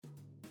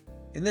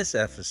In this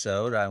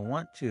episode, I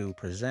want to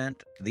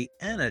present the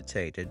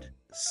annotated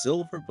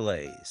Silver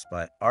Blaze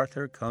by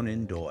Arthur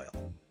Conan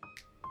Doyle.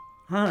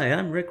 Hi,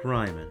 I'm Rick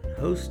Ryman,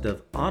 host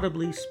of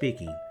Audibly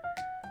Speaking,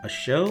 a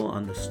show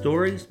on the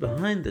stories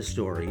behind the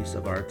stories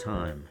of our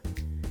time.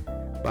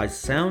 By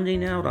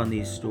sounding out on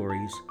these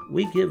stories,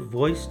 we give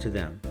voice to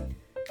them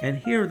and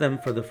hear them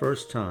for the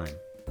first time.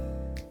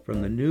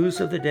 From the news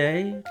of the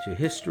day to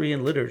history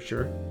and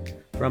literature,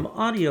 from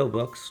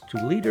audiobooks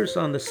to leaders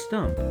on the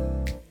stump,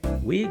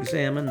 we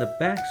examine the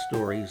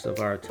backstories of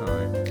our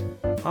time,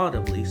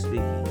 audibly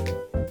speaking.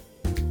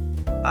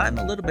 I'm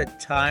a little bit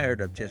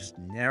tired of just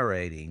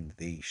narrating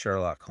the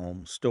Sherlock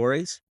Holmes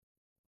stories,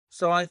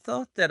 so I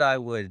thought that I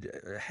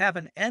would have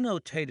an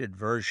annotated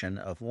version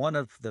of one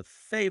of the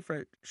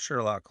favorite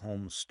Sherlock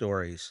Holmes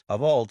stories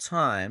of all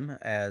time,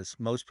 as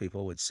most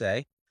people would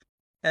say,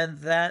 and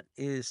that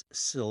is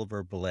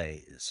Silver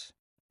Blaze.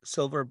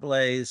 Silver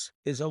Blaze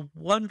is a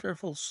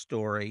wonderful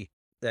story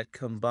that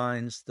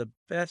combines the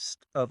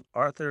best of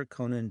Arthur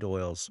Conan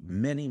Doyle's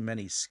many,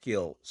 many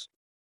skills.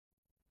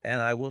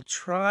 And I will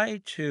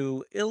try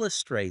to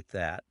illustrate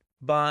that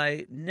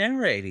by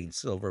narrating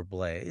Silver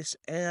Blaze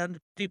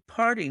and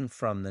departing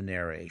from the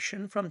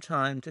narration from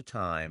time to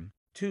time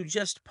to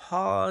just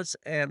pause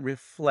and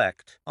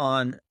reflect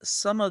on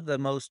some of the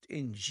most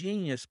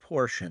ingenious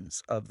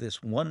portions of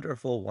this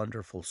wonderful,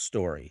 wonderful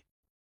story.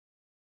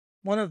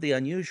 One of the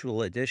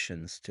unusual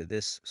additions to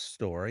this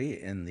story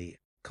in the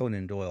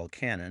Conan Doyle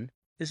canon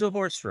is a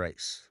horse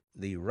race,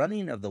 the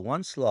running of the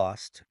once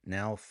lost,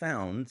 now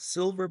found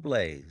Silver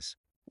Blaze,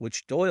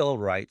 which Doyle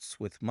writes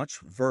with much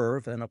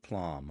verve and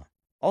aplomb.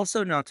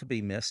 Also not to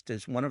be missed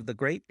is one of the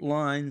great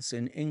lines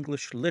in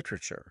English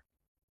literature,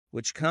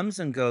 which comes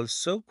and goes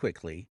so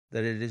quickly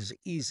that it is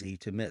easy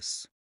to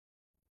miss.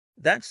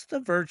 That's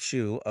the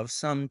virtue of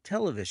some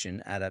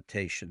television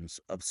adaptations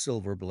of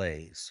Silver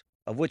Blaze,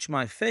 of which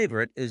my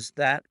favorite is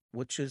that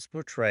which is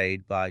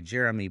portrayed by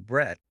Jeremy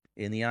Brett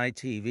in the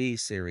ITV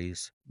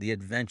series The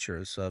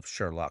Adventures of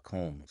Sherlock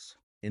Holmes.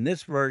 In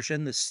this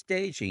version, the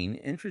staging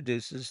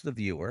introduces the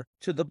viewer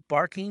to the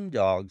barking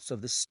dogs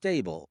of the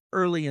stable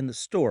early in the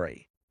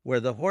story, where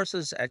the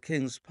horses at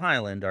King's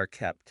Pyland are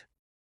kept.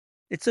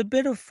 It's a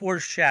bit of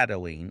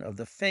foreshadowing of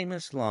the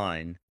famous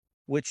line,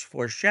 which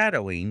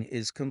foreshadowing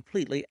is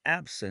completely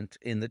absent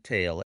in the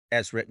tale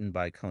as written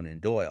by Conan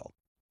Doyle.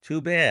 Too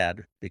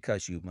bad,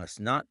 because you must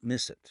not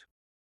miss it.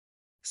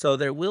 So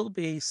there will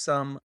be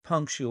some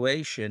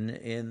punctuation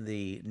in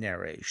the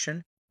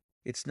narration.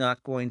 It's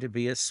not going to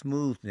be a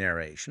smooth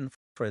narration.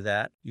 For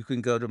that, you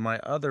can go to my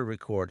other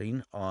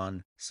recording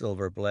on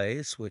Silver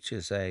Blaze, which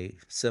is a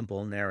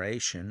simple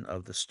narration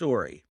of the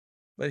story.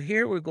 But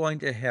here we're going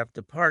to have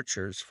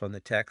departures from the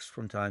text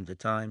from time to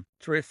time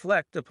to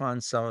reflect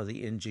upon some of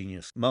the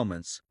ingenious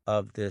moments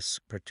of this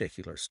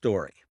particular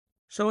story.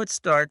 So it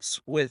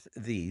starts with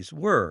these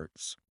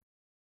words.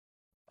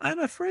 "I'm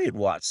afraid,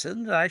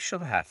 Watson, that I shall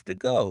have to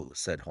go,"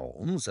 said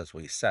Holmes, as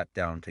we sat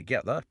down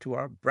together to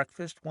our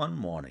breakfast one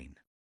morning.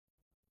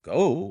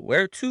 "Go?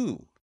 Where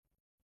to?"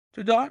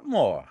 "To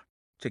Dartmoor,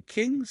 to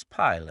King's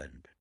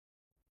Pyland."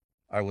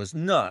 I was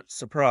not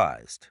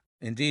surprised.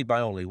 Indeed, my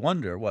only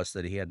wonder was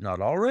that he had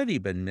not already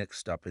been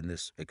mixed up in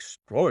this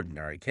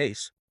extraordinary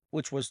case,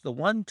 which was the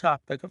one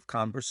topic of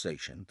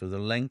conversation through the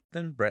length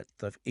and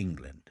breadth of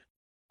England.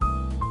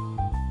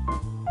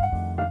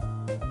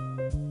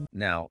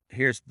 Now,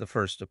 here's the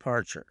first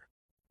departure.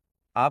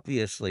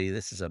 Obviously,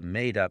 this is a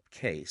made-up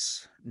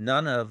case.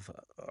 None of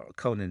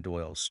Conan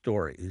Doyle's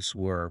stories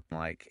were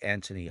like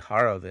Anthony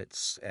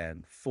Horowitz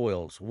and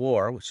Foyle's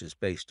War, which is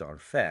based on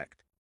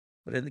fact.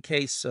 But in the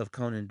case of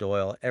Conan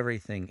Doyle,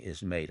 everything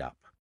is made up.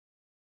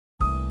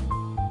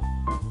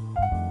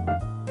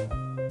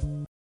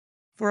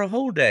 For a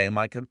whole day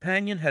my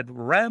companion had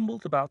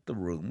rambled about the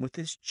room with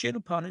his chin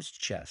upon his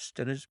chest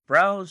and his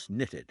brows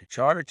knitted,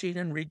 charging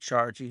and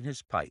recharging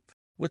his pipe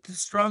with the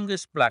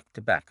strongest black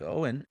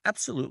tobacco, and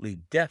absolutely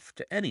deaf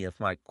to any of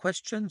my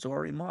questions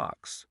or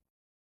remarks.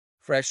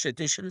 Fresh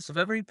editions of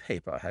every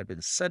paper had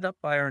been sent up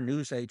by our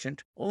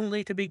newsagent,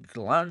 only to be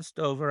glanced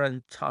over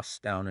and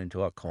tossed down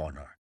into a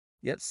corner.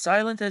 Yet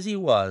silent as he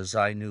was,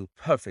 I knew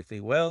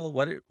perfectly well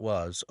what it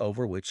was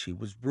over which he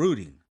was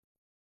brooding.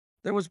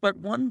 There was but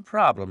one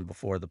problem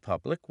before the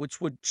public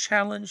which would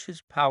challenge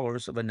his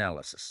powers of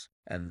analysis,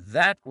 and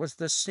that was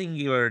the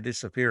singular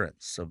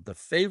disappearance of the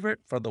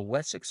favorite for the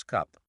Wessex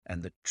Cup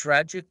and the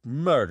tragic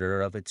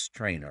murder of its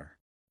trainer.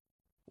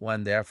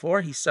 When,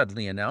 therefore, he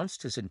suddenly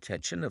announced his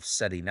intention of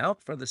setting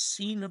out for the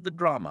scene of the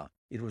drama,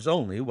 it was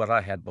only what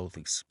I had both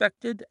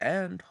expected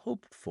and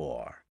hoped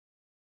for.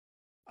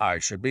 "I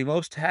should be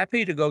most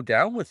happy to go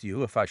down with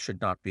you if I should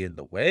not be in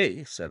the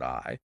way," said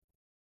I.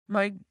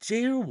 "My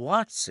dear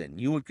Watson,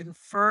 you would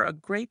confer a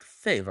great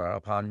favor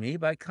upon me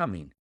by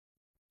coming,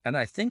 and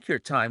I think your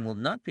time will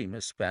not be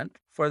misspent,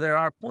 for there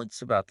are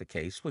points about the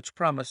case which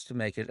promise to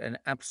make it an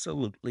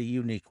absolutely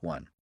unique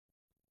one.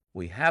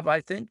 We have,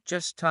 I think,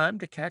 just time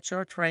to catch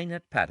our train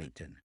at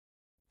Paddington,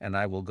 and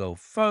I will go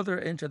further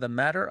into the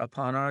matter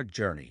upon our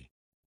journey.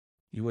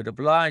 You would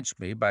oblige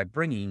me by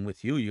bringing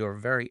with you your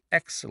very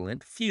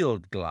excellent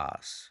field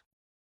glass.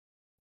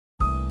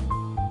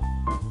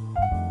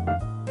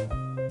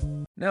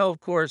 Now, of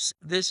course,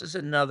 this is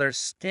another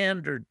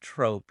standard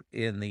trope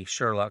in the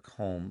Sherlock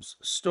Holmes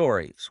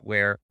stories,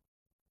 where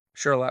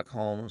Sherlock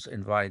Holmes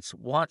invites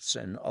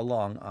Watson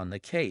along on the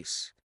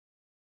case.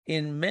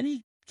 In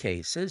many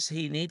cases,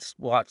 he needs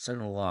Watson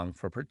along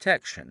for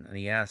protection, and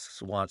he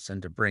asks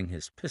Watson to bring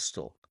his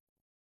pistol.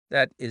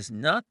 That is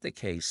not the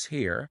case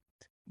here,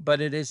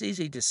 but it is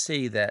easy to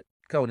see that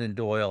Conan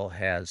Doyle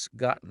has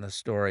gotten the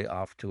story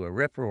off to a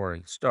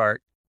rip-roaring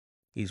start.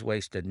 He's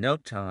wasted no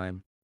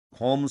time.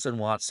 Holmes and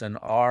Watson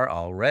are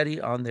already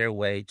on their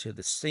way to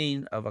the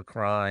scene of a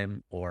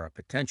crime or a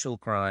potential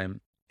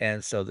crime,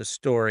 and so the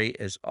story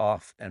is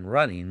off and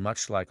running,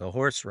 much like a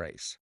horse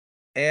race.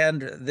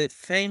 And the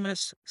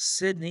famous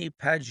Sidney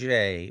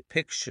Paget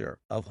picture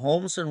of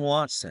Holmes and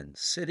Watson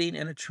sitting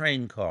in a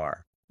train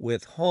car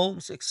with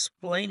Holmes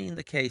explaining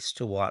the case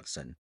to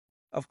Watson,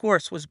 of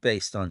course, was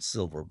based on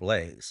Silver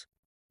Blaze,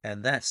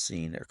 and that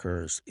scene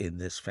occurs in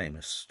this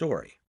famous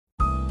story.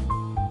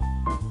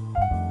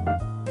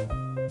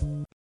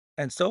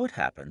 And so it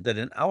happened that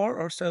an hour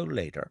or so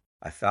later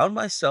I found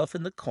myself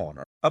in the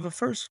corner of a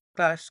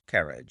first-class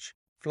carriage,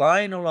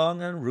 flying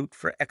along en route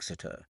for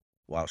Exeter,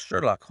 while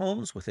Sherlock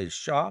Holmes, with his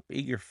sharp,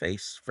 eager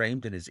face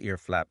framed in his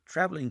ear-flap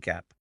travelling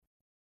cap,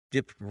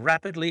 dipped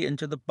rapidly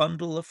into the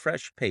bundle of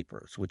fresh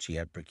papers which he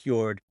had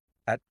procured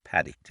at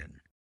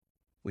Paddington.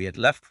 We had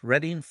left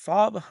Reading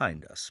far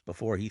behind us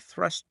before he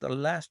thrust the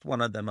last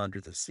one of them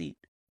under the seat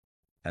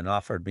and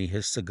offered me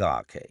his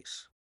cigar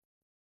case.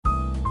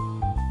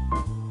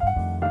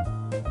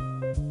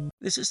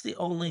 This is the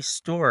only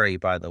story,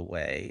 by the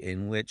way,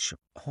 in which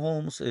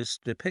Holmes is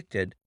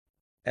depicted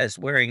as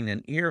wearing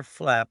an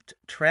ear-flapped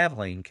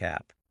traveling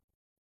cap.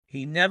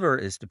 He never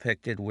is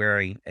depicted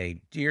wearing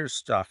a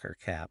deerstalker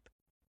cap,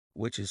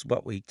 which is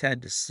what we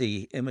tend to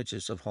see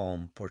images of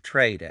Holmes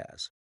portrayed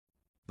as.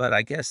 But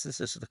I guess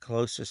this is the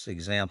closest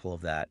example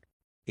of that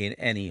in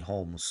any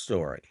Holmes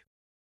story.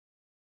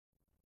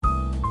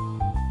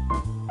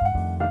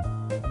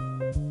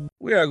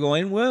 "We are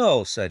going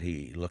well," said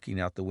he, looking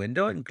out the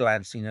window and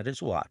glancing at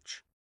his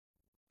watch.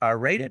 "Our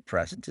rate at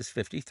present is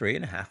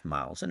 53½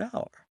 miles an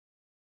hour."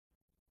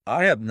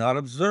 "I have not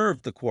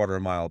observed the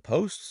quarter-mile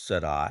posts,"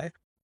 said I.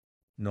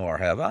 "Nor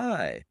have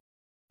I.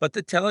 But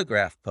the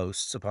telegraph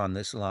posts upon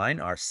this line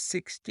are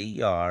 60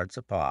 yards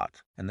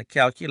apart, and the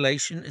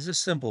calculation is a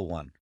simple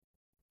one.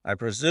 I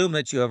presume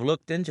that you have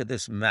looked into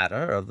this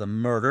matter of the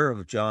murder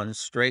of John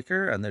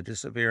Straker and the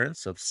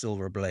disappearance of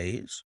Silver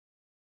Blaze?"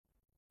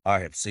 "I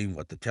have seen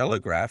what the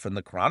Telegraph and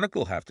the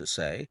Chronicle have to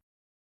say."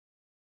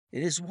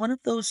 "It is one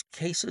of those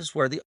cases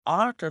where the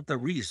art of the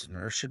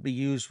reasoner should be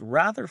used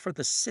rather for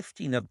the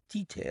sifting of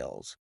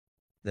details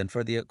than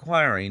for the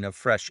acquiring of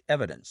fresh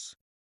evidence.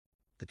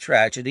 The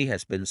tragedy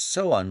has been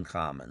so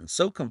uncommon,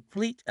 so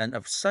complete, and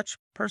of such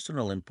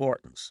personal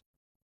importance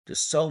to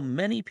so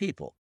many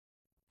people,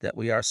 that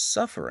we are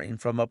suffering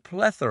from a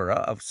plethora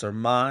of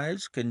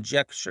surmise,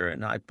 conjecture,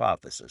 and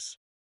hypothesis.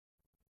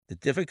 The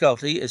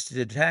difficulty is to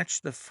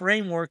detach the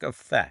framework of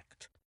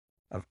fact,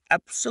 of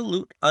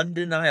absolute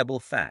undeniable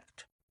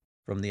fact,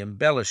 from the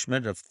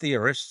embellishment of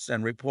theorists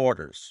and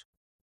reporters.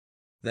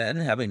 Then,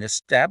 having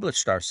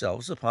established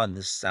ourselves upon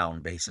this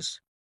sound basis,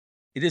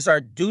 it is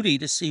our duty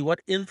to see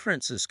what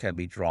inferences can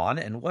be drawn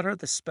and what are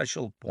the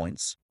special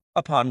points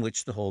upon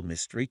which the whole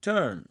mystery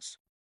turns.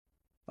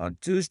 On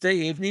Tuesday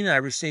evening I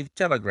received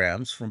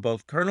telegrams from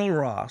both Colonel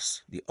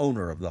Ross, the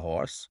owner of the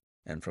horse,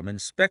 and from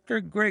Inspector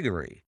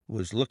Gregory, who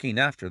is looking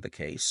after the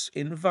case,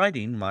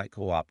 inviting my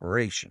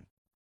cooperation.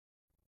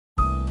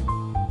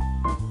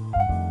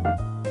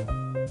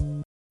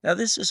 Now,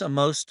 this is a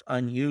most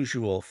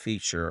unusual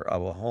feature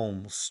of a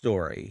Holmes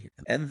story,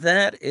 and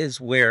that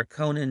is where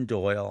Conan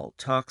Doyle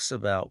talks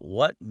about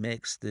what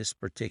makes this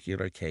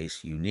particular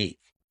case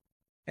unique.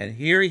 And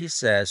here he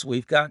says,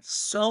 we've got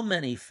so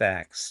many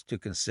facts to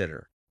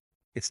consider.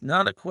 It's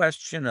not a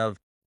question of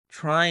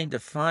trying to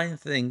find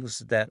things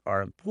that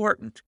are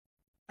important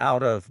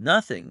out of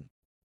nothing.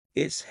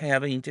 It's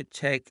having to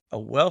take a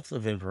wealth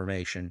of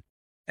information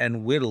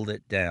and whittle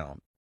it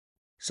down.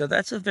 So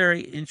that's a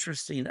very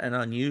interesting and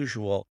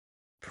unusual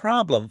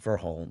problem for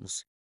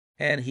Holmes,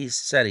 and he's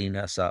setting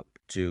us up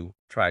to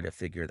try to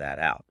figure that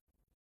out.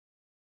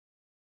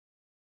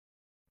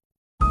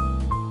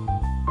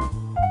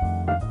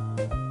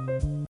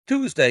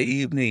 "Tuesday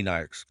evening!"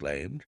 I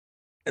exclaimed.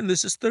 "And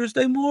this is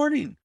Thursday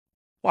morning!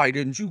 Why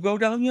didn't you go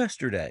down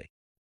yesterday?"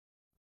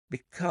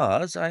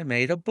 "Because I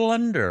made a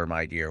blunder,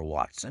 my dear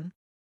Watson,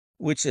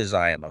 which is,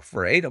 I am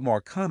afraid, a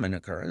more common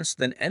occurrence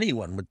than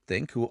anyone would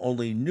think who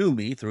only knew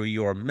me through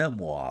your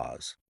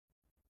memoirs.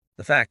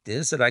 The fact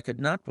is that I could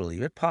not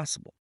believe it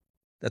possible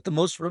that the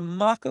most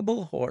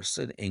remarkable horse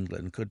in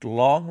England could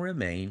long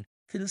remain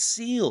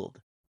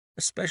concealed,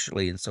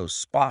 especially in so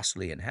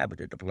sparsely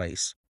inhabited a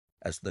place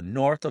as the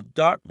north of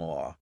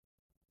Dartmoor.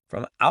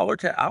 From hour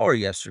to hour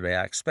yesterday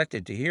I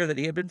expected to hear that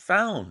he had been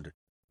found,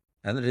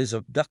 and that his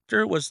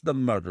abductor was the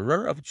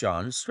murderer of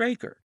John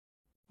Straker.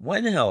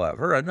 When,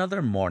 however,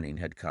 another morning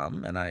had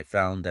come, and I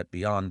found that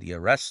beyond the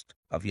arrest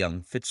of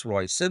young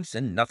Fitzroy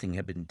Simpson nothing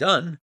had been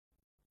done,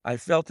 I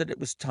felt that it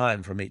was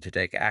time for me to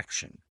take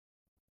action.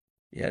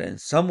 Yet in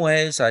some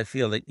ways I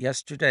feel that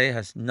yesterday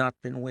has not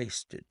been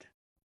wasted.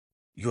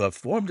 You have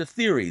formed a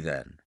theory,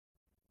 then?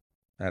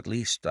 At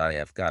least I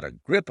have got a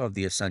grip of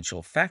the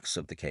essential facts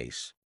of the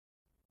case.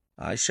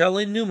 I shall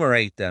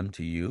enumerate them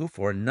to you,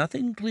 for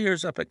nothing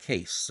clears up a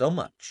case so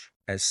much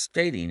as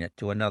stating it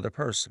to another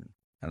person,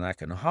 and I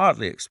can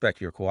hardly expect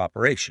your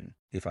cooperation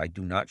if I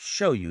do not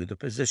show you the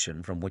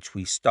position from which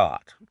we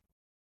start.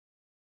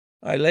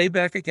 I lay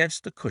back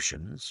against the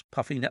cushions,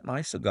 puffing at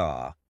my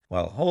cigar,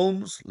 while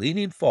Holmes,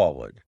 leaning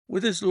forward,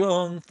 with his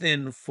long,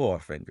 thin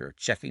forefinger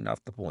checking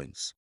off the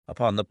points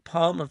upon the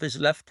palm of his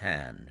left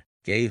hand,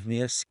 gave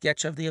me a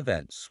sketch of the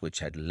events which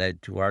had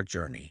led to our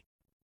journey.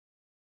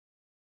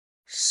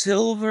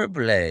 "Silver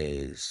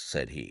Blaze,"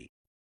 said he,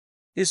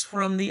 "is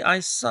from the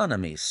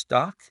isonomy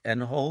stock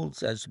and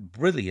holds as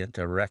brilliant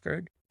a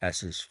record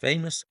as his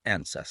famous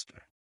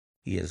ancestor.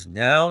 He is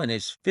now in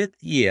his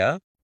 5th year,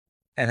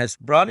 and has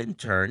brought in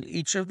turn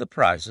each of the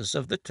prizes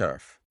of the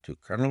turf to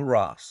Colonel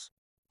Ross,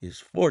 his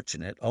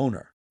fortunate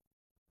owner.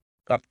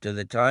 Up to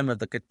the time of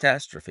the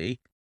catastrophe,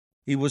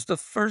 he was the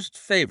first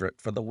favorite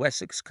for the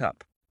Wessex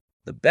Cup,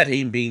 the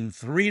betting being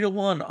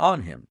 3-1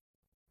 on him.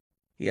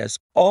 He has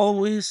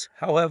always,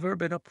 however,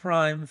 been a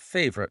prime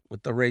favorite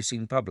with the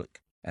racing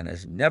public, and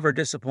has never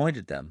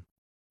disappointed them,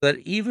 that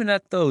even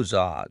at those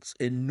odds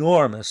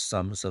enormous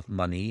sums of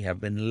money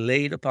have been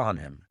laid upon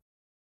him.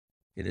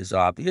 It is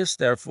obvious,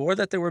 therefore,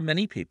 that there were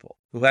many people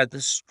who had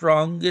the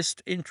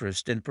strongest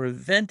interest in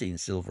preventing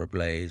Silver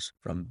Blaze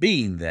from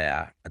being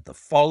there at the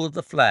fall of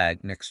the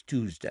flag next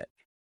Tuesday.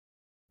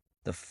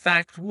 The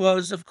fact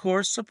was, of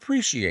course,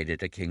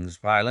 appreciated at King's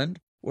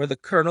Island, where the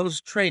Colonel's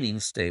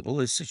training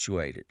stable is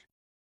situated.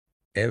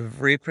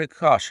 Every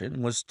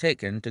precaution was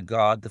taken to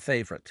guard the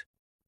favorite.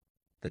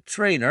 The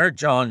trainer,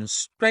 John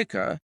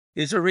Straker,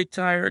 is a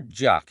retired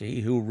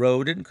jockey who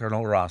rode in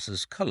Colonel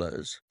Ross's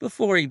colors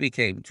before he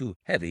became too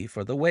heavy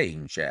for the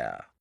weighing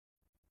chair.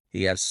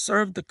 He has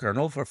served the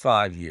Colonel for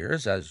 5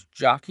 years as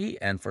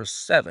jockey and for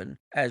 7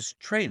 as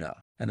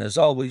trainer, and has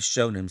always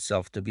shown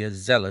himself to be a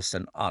zealous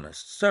and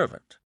honest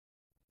servant.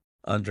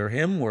 Under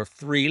him were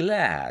 3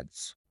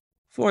 lads,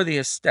 for the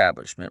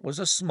establishment was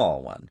a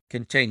small one,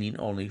 containing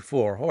only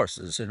 4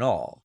 horses in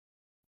all.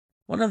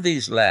 One of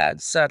these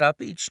lads sat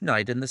up each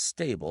night in the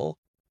stable,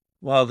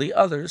 while the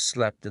others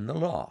slept in the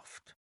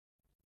loft.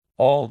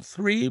 All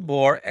 3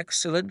 bore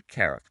excellent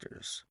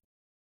characters.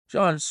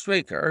 John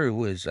Straker,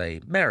 who is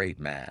a married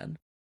man,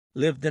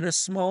 lived in a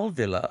small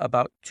villa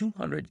about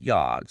 200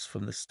 yards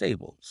from the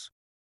stables.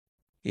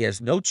 He has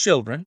no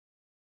children,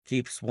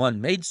 keeps 1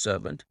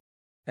 maidservant,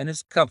 and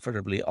is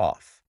comfortably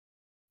off.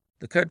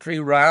 The country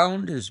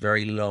round is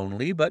very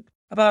lonely, but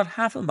about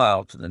half a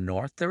mile to the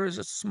north there is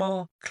a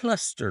small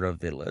cluster of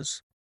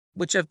villas,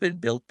 which have been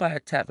built by a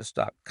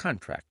Tavistock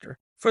contractor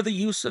for the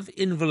use of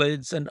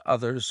invalids and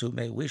others who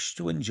may wish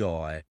to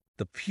enjoy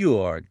the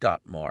pure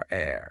Dartmoor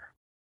air.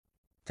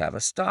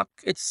 Tavistock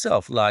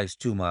itself lies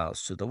 2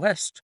 miles to the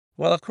west,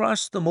 while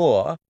across the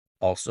moor,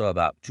 also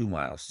about 2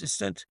 miles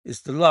distant,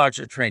 is the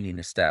larger training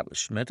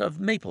establishment of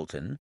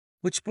Mapleton,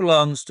 which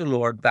belongs to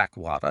Lord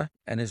Backwater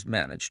and is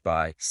managed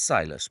by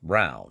Silas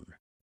Brown.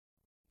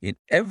 In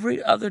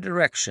every other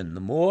direction the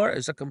moor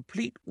is a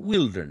complete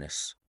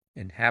wilderness,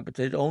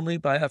 inhabited only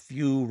by a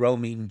few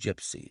roaming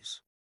gypsies.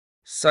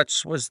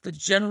 Such was the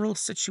general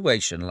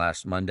situation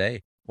last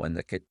Monday when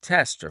the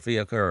catastrophe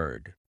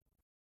occurred.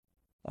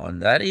 On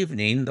that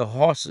evening the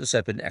horses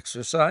had been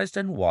exercised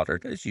and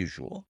watered as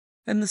usual,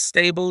 and the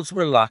stables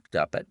were locked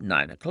up at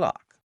 9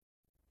 o'clock.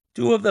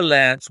 2 of the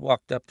lads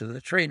walked up to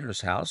the trainer's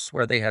house,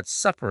 where they had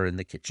supper in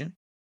the kitchen,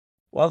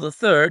 while the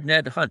third,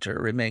 Ned Hunter,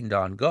 remained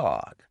on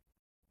guard.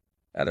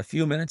 At a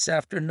few minutes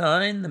after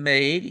 9, the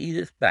maid,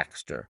 Edith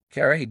Baxter,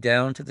 carried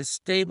down to the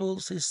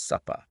stables his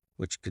supper,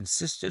 which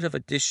consisted of a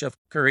dish of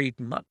curried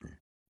mutton.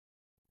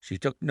 She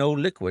took no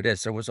liquid,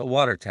 as there was a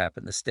water tap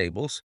in the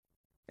stables,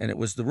 and it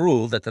was the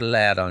rule that the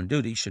lad on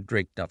duty should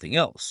drink nothing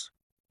else.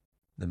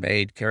 The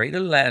maid carried a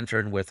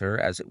lantern with her,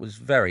 as it was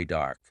very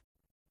dark,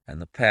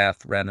 and the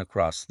path ran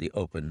across the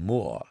open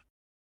moor.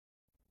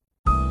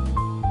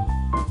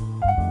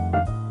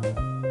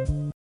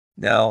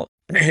 Now,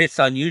 it's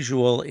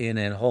unusual in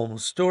a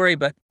Holmes story,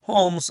 but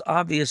Holmes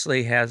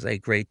obviously has a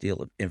great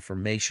deal of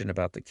information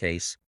about the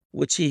case,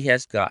 which he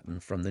has gotten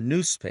from the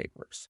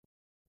newspapers.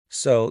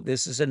 So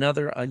this is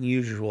another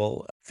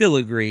unusual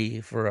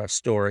filigree for a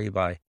story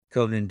by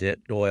Conan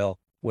Doyle,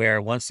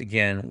 where once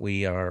again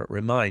we are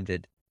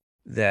reminded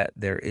that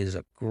there is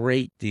a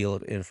great deal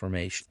of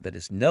information that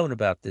is known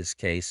about this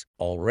case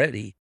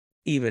already,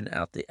 even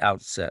at the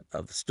outset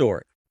of the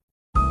story.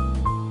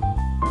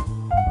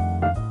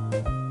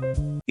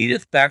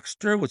 Edith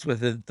Baxter was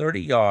within 30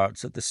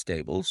 yards of the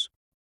stables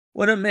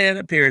when a man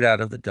appeared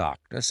out of the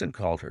darkness and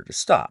called her to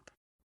stop.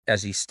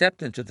 As he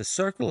stepped into the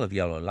circle of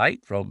yellow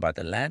light thrown by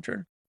the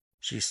lantern,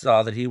 she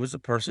saw that he was a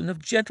person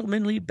of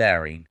gentlemanly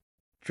bearing,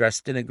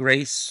 dressed in a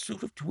gray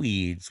suit of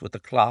tweeds with a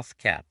cloth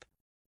cap.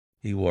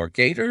 He wore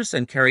gaiters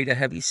and carried a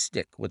heavy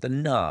stick with a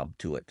knob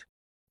to it.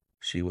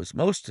 She was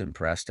most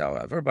impressed,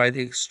 however, by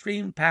the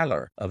extreme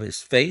pallor of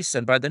his face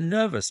and by the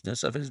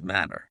nervousness of his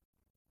manner.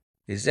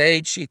 His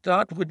age, she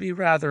thought, would be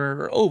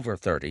rather over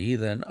 30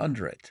 than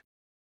under it.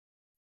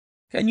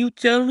 "Can you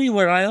tell me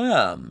where I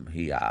am?"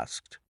 he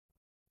asked.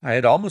 "I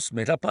had almost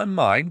made up my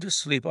mind to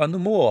sleep on the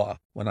moor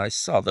when I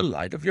saw the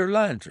light of your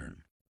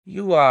lantern."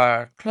 "You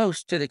are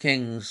close to the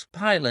king's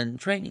pylon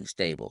training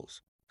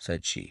stables,"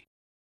 said she.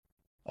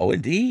 "Oh,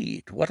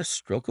 indeed! What a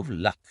stroke of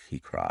luck!" he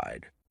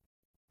cried.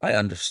 "I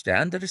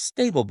understand that a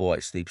stable boy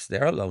sleeps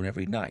there alone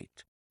every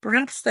night.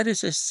 Perhaps that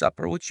is his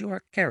supper which you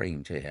are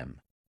carrying to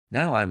him.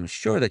 Now I am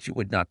sure that you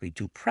would not be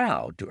too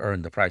proud to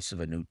earn the price of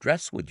a new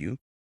dress, would you?"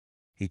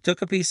 He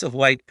took a piece of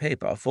white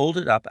paper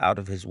folded up out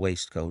of his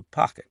waistcoat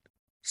pocket.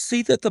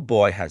 "See that the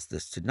boy has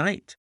this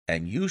tonight,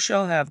 and you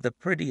shall have the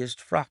prettiest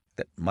frock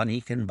that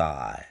money can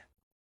buy."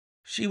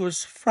 She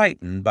was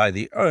frightened by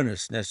the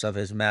earnestness of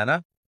his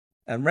manner,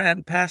 and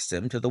ran past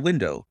him to the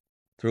window,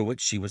 through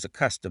which she was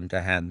accustomed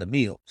to hand the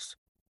meals.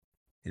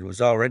 It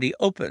was already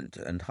opened,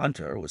 and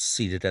Hunter was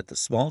seated at the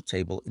small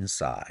table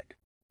inside.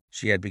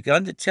 She had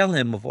begun to tell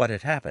him of what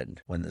had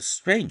happened, when the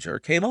stranger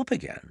came up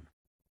again.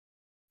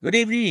 "Good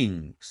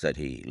evening," said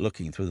he,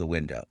 looking through the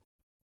window.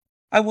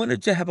 "I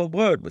wanted to have a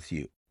word with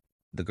you."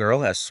 The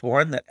girl has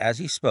sworn that as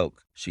he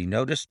spoke, she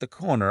noticed the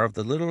corner of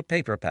the little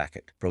paper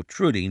packet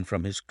protruding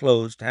from his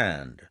closed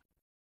hand.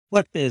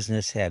 "What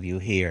business have you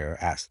here?"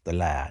 asked the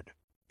lad.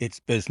 "It's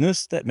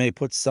business that may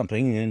put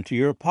something into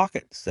your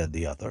pocket," said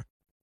the other.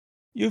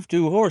 "You've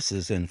 2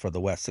 horses in for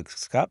the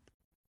Wessex Cup,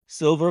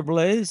 Silver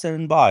Blaze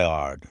and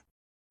Bayard.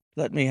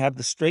 Let me have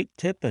the straight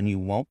tip, and you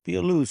won't be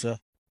a loser.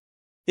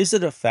 Is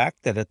it a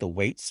fact that at the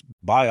weights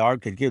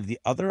Bayard could give the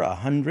other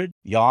 100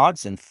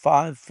 yards in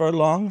 5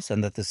 furlongs,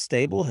 and that the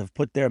stable have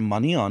put their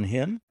money on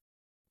him?"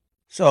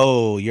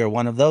 "So you're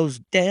one of those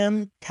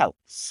damned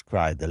touts,"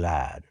 cried the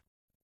lad.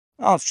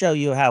 "I'll show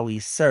you how we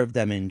serve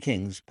them in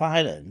King's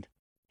Pyland."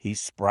 He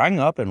sprang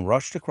up and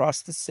rushed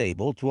across the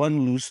stable to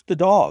unloose the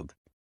dog.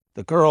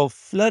 The girl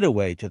fled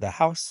away to the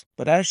house,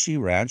 but as she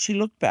ran she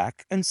looked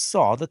back and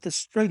saw that the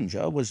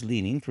stranger was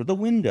leaning through the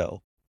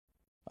window.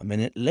 A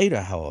minute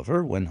later,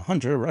 however, when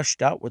Hunter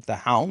rushed out with the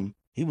hound,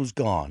 he was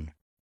gone,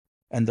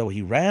 and though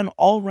he ran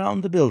all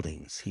round the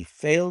buildings, he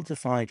failed to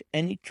find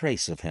any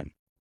trace of him.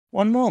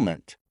 "One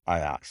moment," I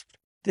asked.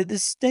 "Did the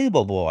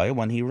stable boy,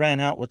 when he ran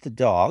out with the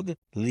dog,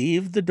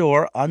 leave the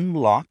door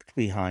unlocked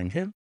behind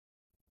him?"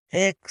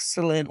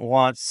 "Excellent,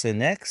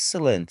 Watson,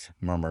 excellent,"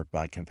 murmured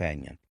my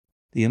companion.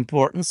 The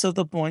importance of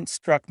the point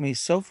struck me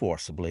so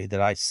forcibly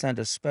that I sent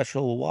a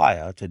special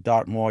wire to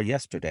Dartmoor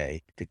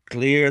yesterday to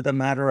clear the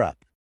matter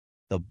up.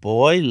 The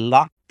boy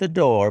locked the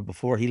door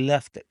before he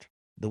left it.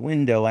 The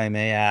window, I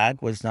may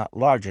add, was not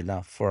large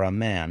enough for a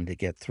man to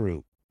get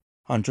through.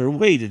 Hunter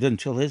waited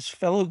until his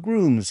fellow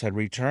grooms had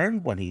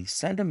returned, when he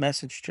sent a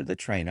message to the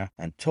trainer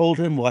and told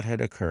him what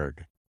had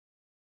occurred.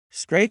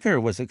 Straker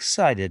was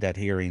excited at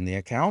hearing the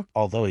account,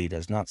 although he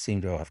does not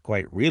seem to have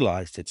quite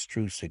realized its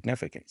true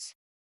significance.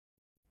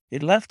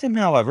 It left him,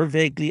 however,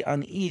 vaguely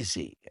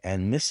uneasy,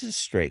 and Mrs.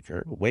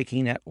 Straker,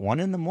 waking at 1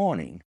 in the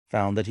morning,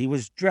 found that he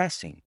was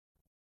dressing.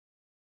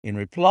 In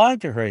reply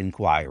to her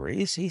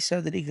inquiries, he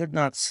said that he could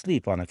not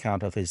sleep on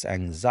account of his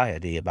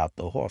anxiety about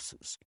the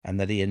horses, and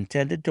that he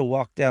intended to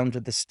walk down to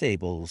the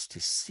stables to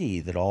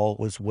see that all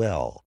was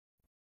well.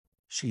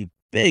 She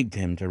begged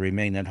him to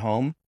remain at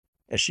home,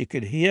 as she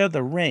could hear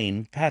the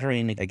rain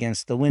pattering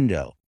against the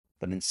window,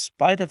 but in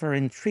spite of her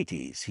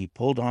entreaties he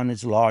pulled on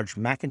his large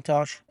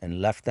mackintosh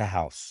and left the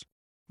house.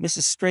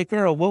 Mrs.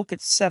 Straker awoke at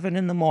 7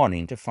 in the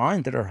morning to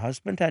find that her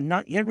husband had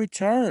not yet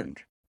returned.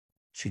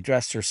 She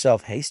dressed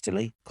herself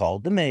hastily,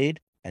 called the maid,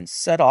 and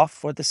set off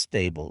for the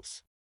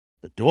stables.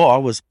 The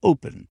door was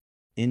open.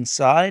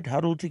 Inside,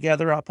 huddled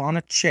together upon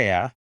a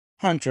chair,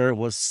 Hunter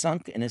was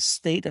sunk in a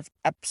state of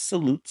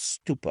absolute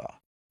stupor.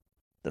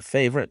 The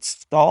favorite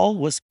stall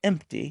was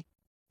empty,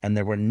 and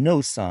there were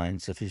no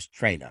signs of his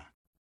trainer.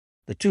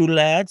 The 2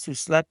 lads who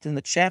slept in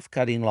the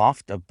chaff-cutting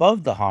loft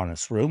above the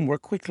harness room were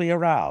quickly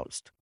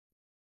aroused.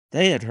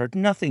 They had heard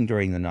nothing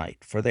during the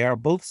night, for they are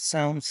both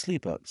sound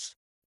sleepers.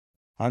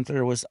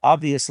 Hunter was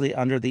obviously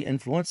under the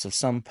influence of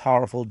some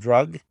powerful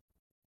drug,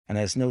 and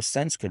as no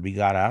sense could be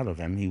got out of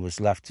him, he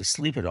was left to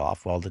sleep it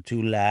off while the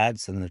 2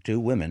 lads and the 2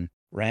 women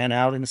ran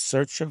out in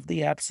search of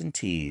the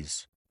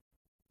absentees.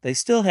 They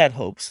still had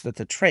hopes that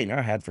the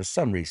trainer had for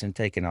some reason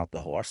taken out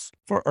the horse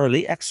for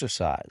early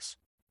exercise,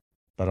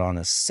 but on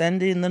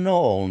ascending the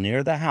knoll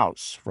near the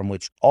house, from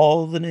which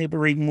all the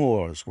neighboring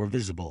moors were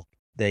visible,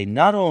 they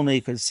not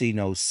only could see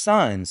no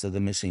signs of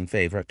the missing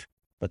favorite,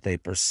 but they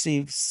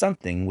perceived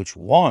something which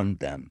warned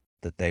them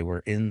that they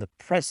were in the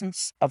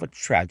presence of a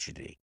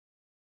tragedy.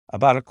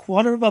 About a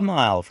quarter of a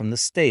mile from the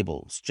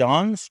stables,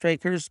 John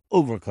Straker's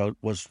overcoat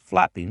was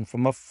flapping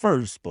from a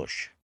furze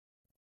bush.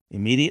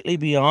 Immediately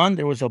beyond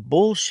there was a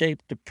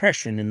bowl-shaped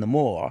depression in the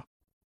moor,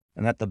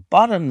 and at the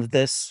bottom of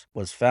this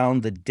was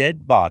found the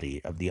dead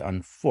body of the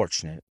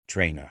unfortunate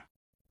trainer.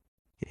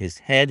 His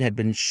head had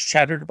been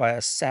shattered by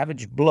a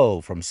savage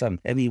blow from some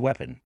heavy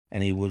weapon,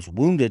 and he was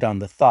wounded on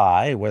the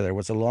thigh, where there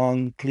was a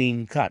long,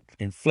 clean cut,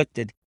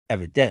 inflicted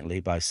evidently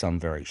by some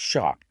very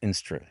sharp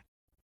instrument.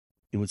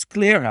 It was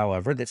clear,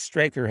 however, that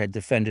Straker had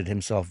defended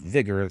himself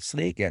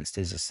vigorously against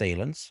his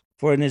assailants,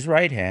 for in his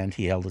right hand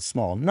he held a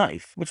small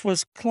knife, which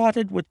was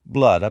clotted with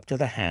blood up to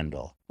the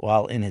handle,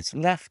 while in his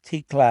left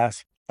he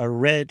clasped a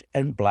red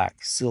and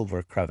black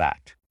silver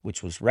cravat,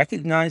 which was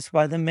recognized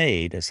by the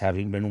maid as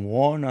having been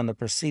worn on the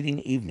preceding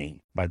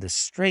evening by the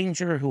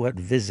stranger who had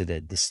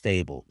visited the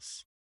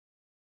stables.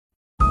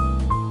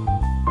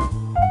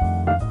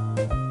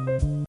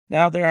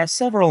 Now, there are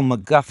several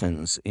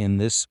MacGuffins in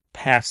this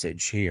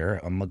passage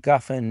here. A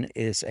MacGuffin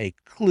is a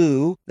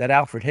clue that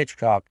Alfred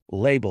Hitchcock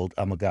labeled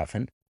a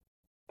MacGuffin,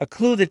 a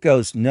clue that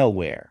goes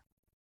nowhere.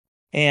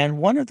 And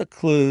one of the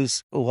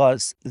clues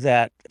was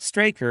that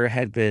Straker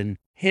had been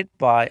hit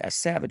by a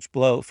savage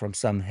blow from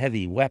some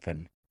heavy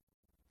weapon.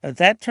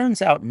 That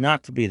turns out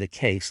not to be the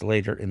case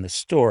later in the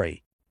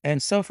story.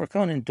 And so for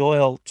Conan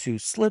Doyle to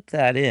slip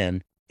that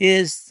in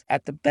is,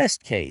 at the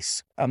best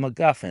case, a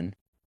MacGuffin,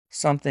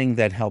 something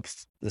that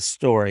helps the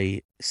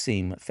story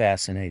seem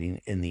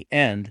fascinating in the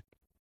end.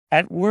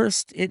 At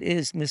worst, it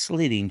is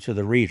misleading to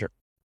the reader.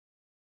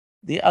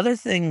 The other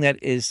thing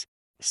that is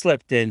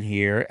slipped in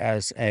here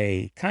as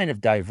a kind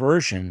of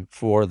diversion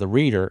for the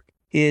reader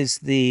is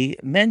the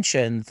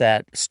mention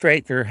that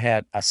Straker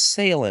had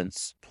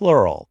assailants,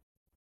 plural.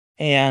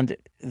 And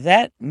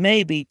that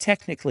may be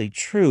technically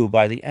true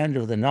by the end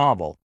of the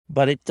novel,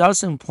 but it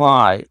does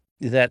imply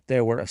that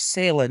there were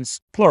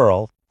assailants,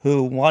 plural,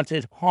 who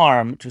wanted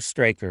harm to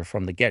Straker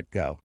from the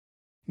get-go.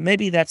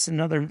 Maybe that's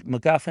another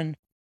MacGuffin.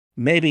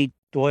 Maybe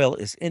Doyle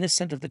is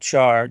innocent of the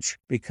charge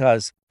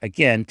because,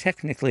 again,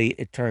 technically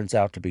it turns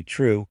out to be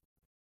true,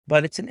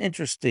 but it's an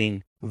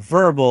interesting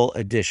verbal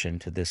addition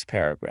to this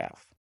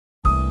paragraph.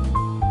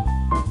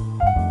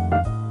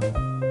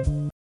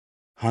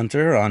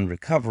 Hunter, on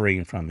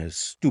recovering from his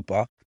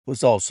stupa,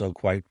 was also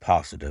quite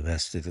positive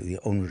as to the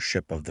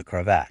ownership of the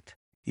cravat.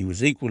 He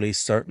was equally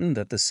certain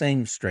that the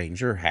same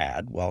stranger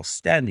had, while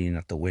standing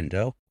at the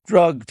window,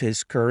 drugged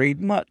his curried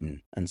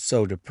mutton, and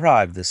so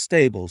deprived the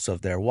stables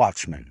of their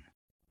watchman.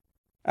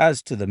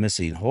 As to the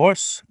missing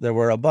horse, there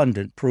were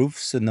abundant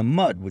proofs in the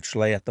mud which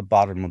lay at the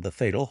bottom of the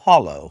fatal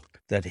hollow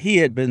that he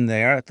had been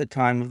there at the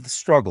time of the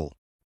struggle.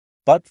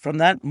 But from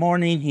that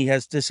morning he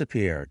has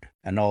disappeared,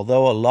 and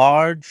although a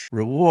large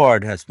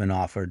reward has been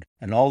offered,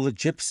 and all the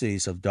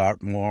gypsies of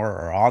Dartmoor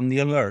are on the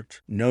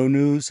alert, no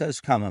news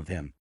has come of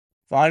him.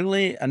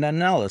 Finally, an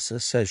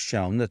analysis has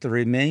shown that the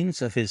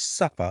remains of his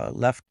supper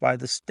left by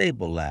the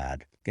stable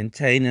lad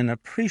contain an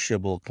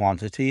appreciable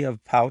quantity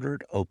of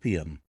powdered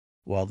opium,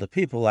 while the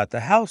people at the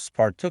house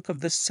partook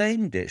of the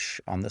same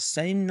dish on the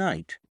same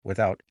night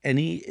without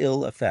any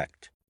ill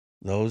effect.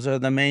 Those are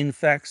the main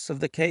facts of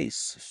the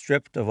case,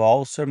 stripped of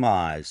all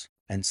surmise,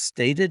 and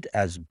stated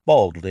as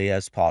baldly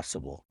as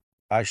possible.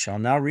 I shall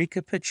now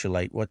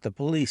recapitulate what the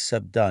police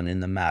have done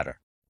in the matter.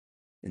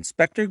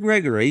 Inspector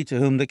Gregory, to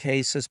whom the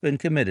case has been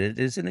committed,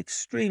 is an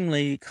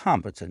extremely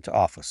competent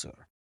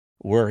officer.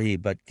 Were he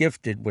but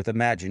gifted with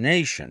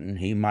imagination,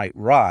 he might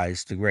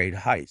rise to great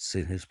heights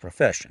in his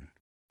profession.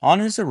 On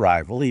his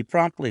arrival, he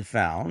promptly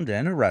found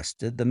and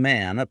arrested the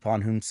man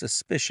upon whom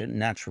suspicion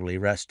naturally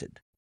rested.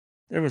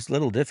 There was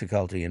little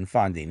difficulty in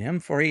finding him,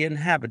 for he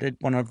inhabited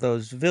one of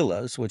those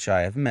villas which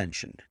I have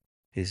mentioned.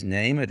 His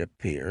name, it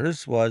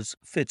appears, was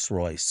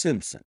Fitzroy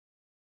Simpson.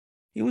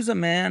 He was a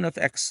man of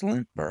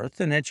excellent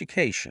birth and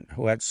education,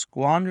 who had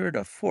squandered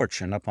a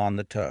fortune upon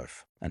the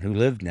turf, and who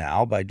lived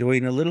now by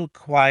doing a little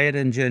quiet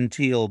and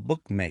genteel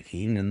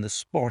bookmaking in the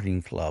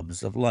sporting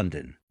clubs of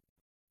London.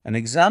 An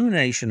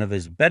examination of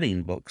his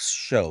betting books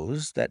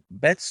shows that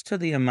bets to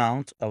the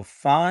amount of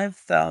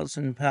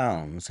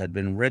 £5,000 had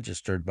been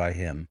registered by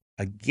him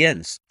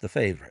against the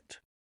favorite.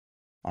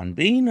 On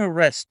being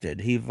arrested,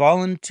 he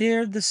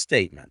volunteered the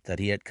statement that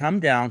he had come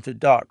down to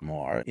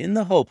Dartmoor in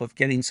the hope of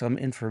getting some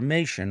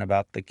information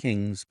about the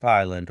King's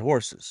Pyland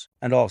horses,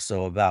 and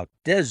also about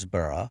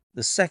Desborough,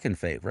 the second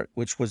favorite,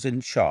 which was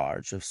in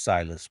charge of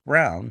Silas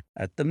Brown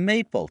at the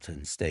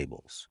Mapleton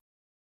stables.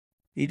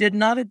 He did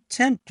not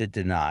attempt to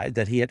deny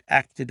that he had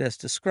acted as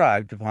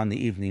described upon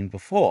the evening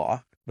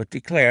before, but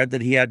declared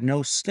that he had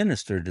no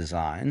sinister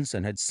designs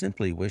and had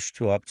simply wished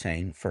to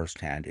obtain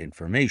first-hand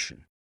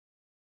information.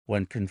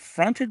 When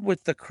confronted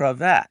with the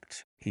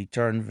cravat, he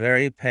turned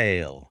very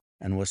pale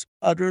and was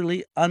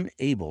utterly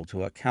unable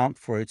to account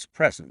for its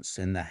presence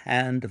in the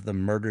hand of the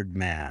murdered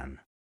man.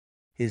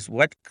 His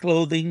wet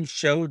clothing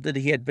showed that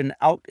he had been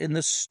out in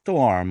the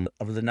storm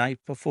of the night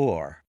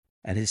before,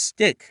 and his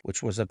stick,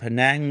 which was a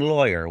Penang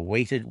lawyer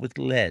weighted with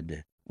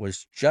lead,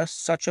 was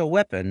just such a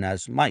weapon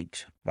as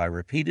might, by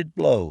repeated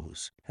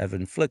blows, have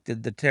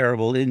inflicted the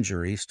terrible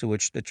injuries to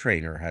which the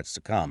trainer had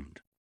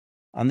succumbed.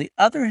 On the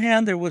other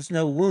hand, there was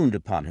no wound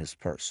upon his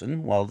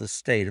person, while the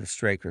state of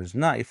Straker's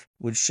knife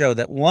would show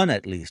that one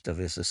at least of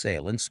his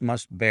assailants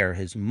must bear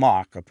his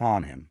mark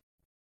upon him.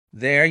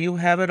 There you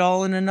have it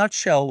all in a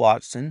nutshell,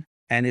 Watson,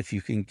 and if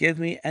you can give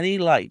me any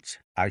light,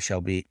 I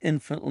shall be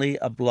infinitely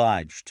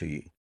obliged to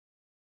you."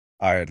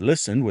 I had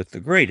listened with the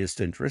greatest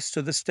interest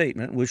to the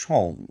statement which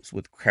Holmes,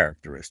 with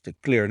characteristic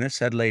clearness,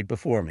 had laid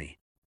before me.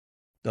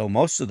 Though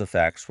most of the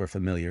facts were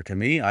familiar to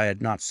me, I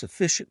had not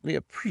sufficiently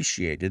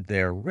appreciated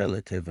their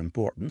relative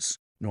importance,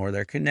 nor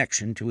their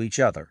connection to each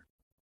other.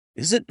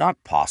 "Is it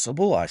not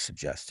possible," I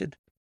suggested,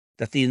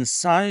 "that the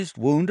incised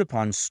wound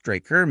upon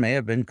Straker may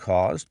have been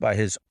caused by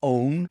his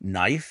own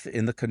knife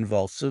in the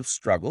convulsive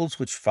struggles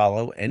which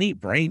follow any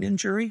brain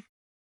injury?"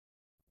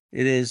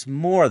 "It is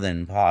more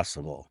than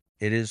possible.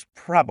 It is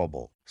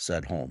probable,"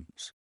 said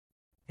Holmes.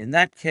 "In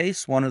that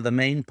case, one of the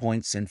main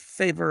points in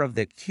favor of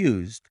the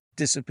accused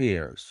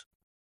disappears."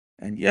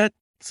 "And yet,"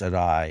 said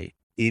I,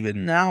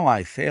 "even now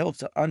I fail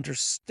to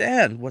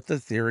understand what the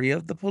theory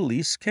of the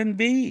police can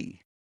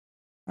be."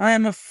 "I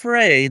am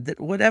afraid that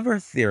whatever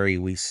theory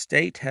we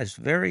state has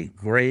very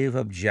grave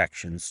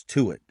objections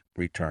to it,"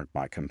 returned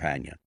my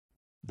companion.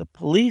 "The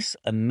police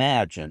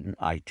imagine,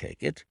 I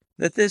take it,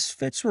 that this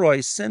Fitzroy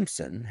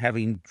Simpson,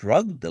 having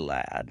drugged the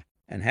lad,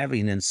 and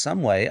having in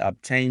some way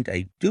obtained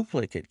a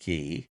duplicate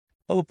key,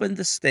 opened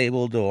the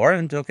stable door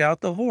and took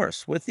out the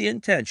horse, with the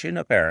intention,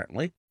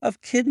 apparently,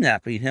 of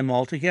kidnapping him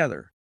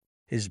altogether.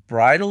 His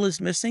bridle is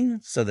missing,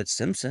 so that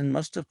Simpson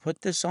must have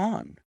put this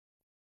on.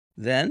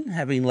 Then,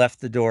 having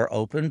left the door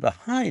open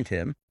behind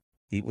him,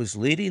 he was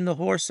leading the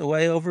horse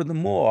away over the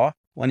moor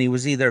when he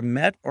was either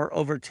met or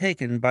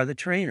overtaken by the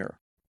trainer.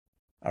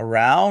 A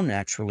row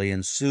naturally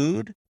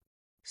ensued.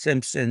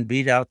 Simpson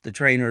beat out the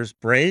trainer's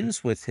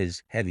brains with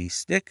his heavy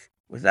stick,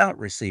 without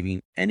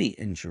receiving any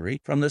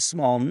injury from the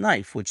small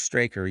knife which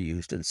Straker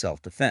used in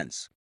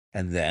self-defense.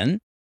 And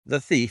then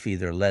the thief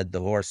either led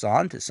the horse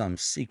on to some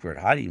secret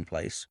hiding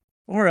place,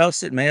 or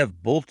else it may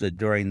have bolted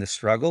during the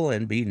struggle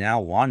and be now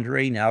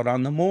wandering out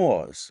on the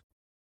moors.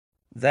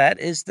 That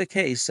is the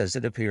case as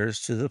it appears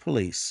to the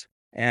police,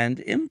 and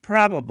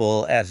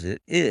improbable as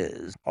it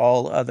is,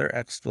 all other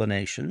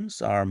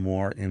explanations are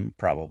more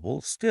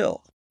improbable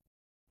still.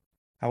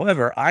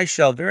 However, I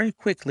shall very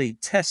quickly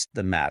test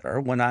the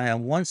matter when I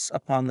am once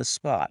upon the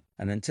spot,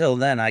 and until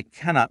then I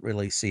cannot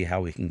really see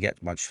how we can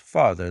get much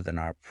farther than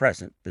our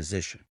present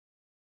position.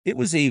 It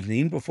was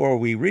evening before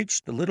we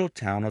reached the little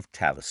town of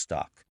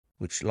Tavistock,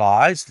 which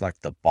lies,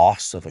 like the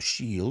boss of a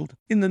shield,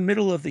 in the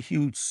middle of the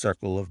huge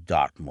circle of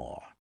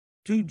Dartmoor.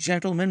 Two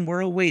gentlemen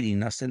were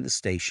awaiting us in the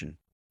station.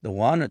 The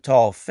one a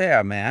tall,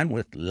 fair man,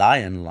 with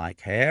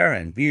lion-like hair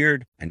and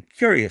beard, and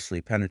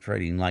curiously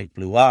penetrating light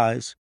blue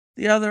eyes.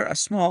 The other a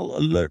small,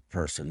 alert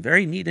person,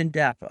 very neat and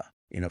dapper,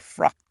 in a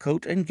frock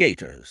coat and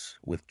gaiters,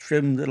 with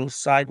trim little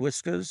side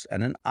whiskers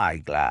and an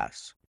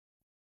eye-glass.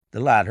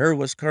 The latter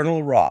was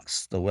Colonel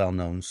Ross, the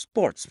well-known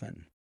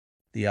sportsman.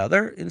 The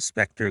other,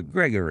 Inspector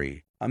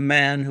Gregory, a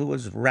man who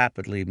was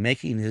rapidly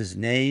making his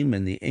name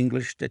in the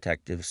English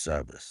detective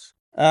service.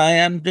 "I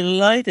am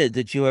delighted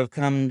that you have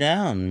come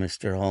down,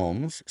 Mr.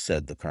 Holmes,"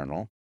 said the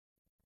colonel.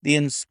 "The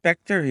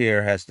inspector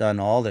here has done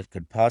all that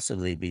could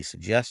possibly be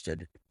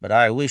suggested, but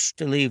I wish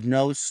to leave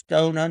no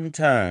stone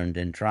unturned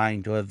in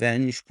trying to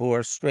avenge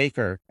poor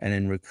Straker and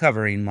in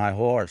recovering my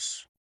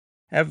horse."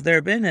 "Have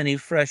there been any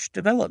fresh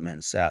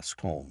developments?" asked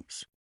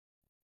Holmes.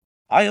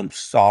 "I am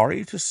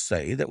sorry to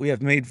say that we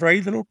have made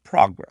very little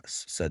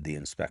progress," said the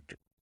inspector.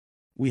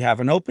 "We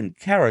have an open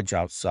carriage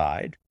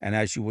outside, and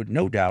as you would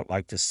no doubt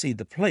like to see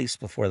the place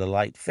before the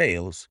light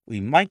fails, we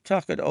might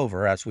talk it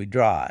over as we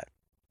drive."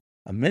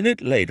 A minute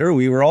later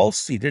we were all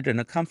seated in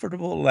a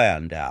comfortable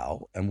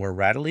landau, and were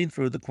rattling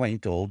through the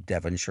quaint old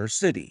Devonshire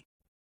city.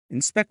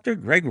 Inspector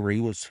Gregory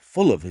was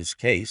full of his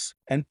case,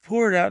 and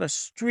poured out a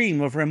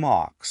stream of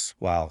remarks,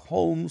 while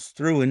Holmes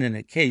threw in an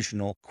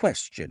occasional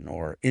question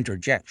or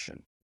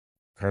interjection.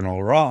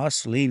 Colonel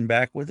Ross leaned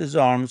back with his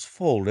arms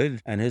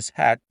folded and his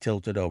hat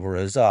tilted over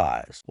his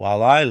eyes,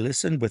 while I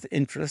listened with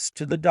interest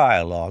to the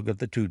dialogue of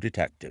the two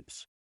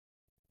detectives.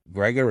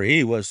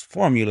 Gregory was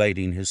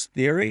formulating his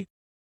theory,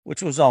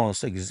 which was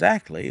almost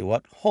exactly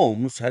what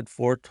Holmes had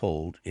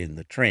foretold in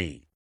the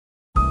train.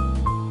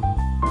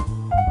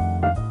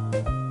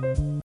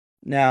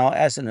 Now,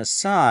 as an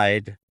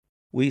aside,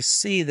 we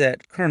see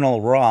that Colonel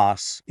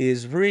Ross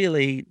is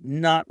really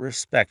not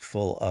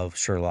respectful of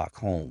Sherlock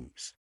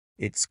Holmes.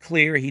 It's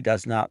clear he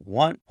does not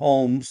want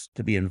Holmes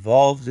to be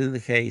involved in the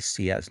case.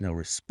 He has no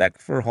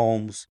respect for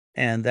Holmes,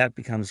 and that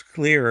becomes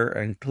clearer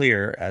and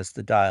clearer as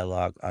the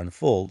dialogue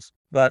unfolds.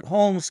 But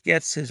Holmes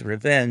gets his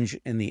revenge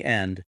in the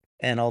end,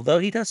 and although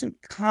he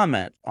doesn't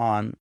comment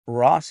on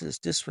Ross's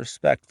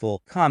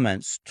disrespectful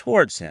comments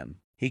towards him,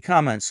 he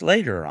comments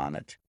later on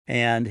it,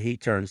 and he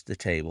turns the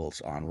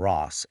tables on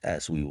Ross,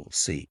 as we will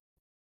see.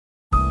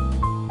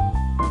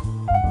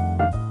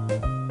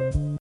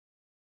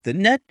 "The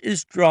net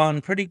is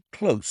drawn pretty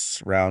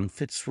close round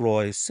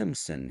Fitzroy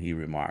Simpson," he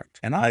remarked,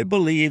 "and I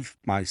believe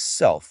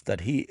myself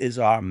that he is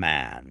our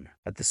man.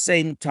 At the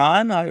same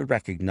time, I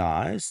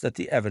recognize that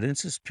the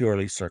evidence is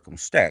purely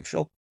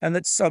circumstantial, and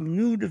that some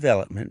new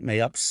development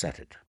may upset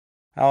it.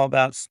 How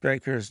about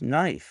Straker's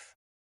knife?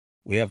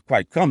 We have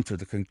quite come to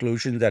the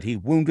conclusion that he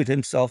wounded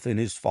himself in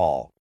his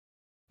fall."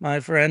 My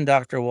friend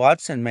Dr.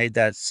 Watson made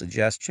that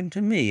suggestion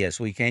to me as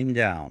we came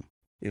down.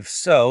 If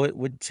so, it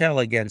would tell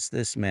against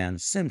this man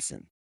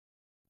Simpson.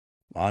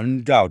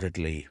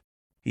 Undoubtedly.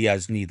 He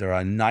has neither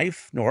a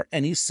knife nor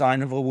any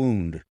sign of a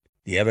wound.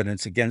 The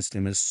evidence against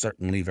him is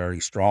certainly very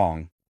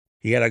strong.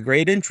 He had a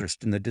great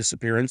interest in the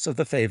disappearance of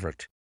the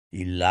favorite.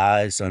 He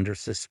lies under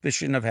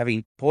suspicion of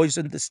having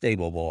poisoned the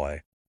stable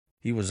boy.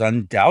 He was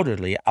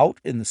undoubtedly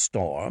out in the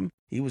storm.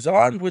 He was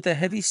armed with a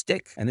heavy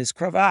stick, and his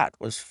cravat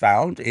was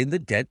found in the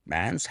dead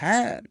man's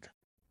hand.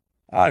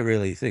 I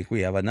really think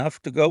we have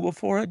enough to go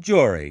before a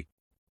jury."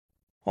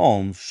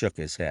 Holmes shook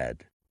his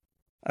head.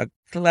 "A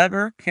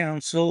clever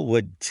counsel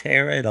would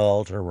tear it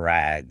all to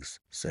rags,"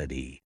 said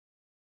he.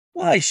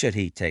 "Why should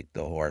he take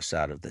the horse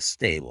out of the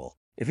stable?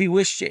 If he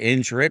wished to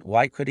injure it,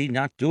 why could he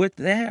not do it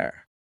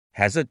there?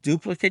 Has a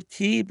duplicate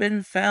key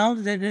been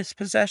found in his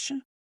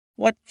possession?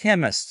 What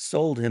chemist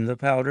sold him the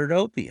powdered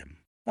opium?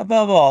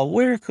 Above all,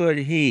 where could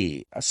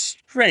he, a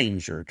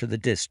stranger to the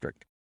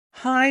district,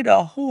 hide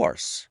a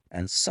horse,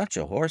 and such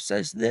a horse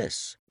as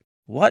this?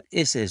 What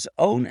is his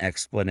own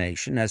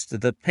explanation as to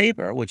the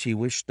paper which he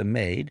wished the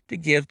maid to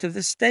give to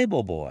the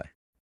stable boy?"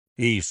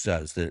 "He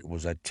says that it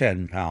was a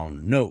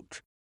 10-pound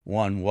note.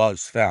 One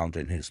was found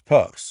in his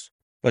purse.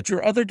 But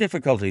your other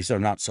difficulties are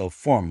not so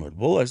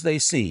formidable as they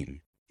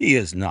seem. He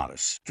is not a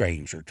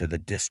stranger to the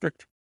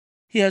district.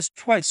 He has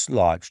twice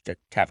lodged at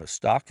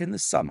Tavistock in the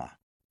summer.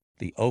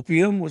 The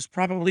opium was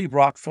probably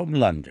brought from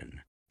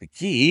London. The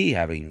key,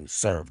 having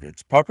served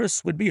its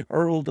purpose, would be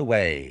hurled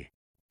away.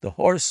 The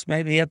horse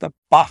may be at the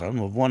bottom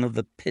of one of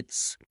the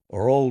pits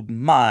or old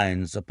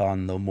mines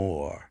upon the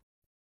moor."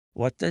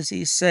 "What does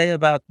he say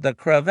about the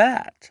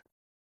cravat?"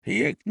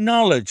 "He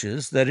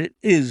acknowledges that it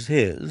is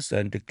his,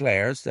 and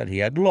declares that he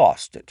had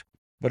lost it.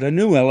 But a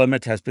new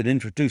element has been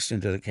introduced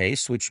into the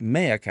case which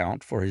may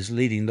account for his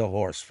leading the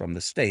horse from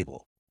the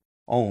stable."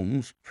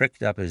 Holmes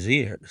pricked up his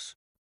ears.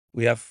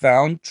 "We have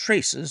found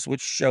traces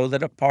which show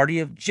that a party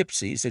of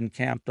gypsies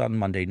encamped on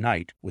Monday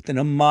night within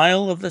a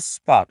mile of the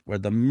spot where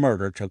the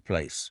murder took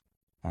place.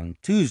 On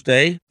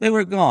Tuesday they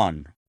were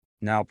gone.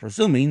 Now,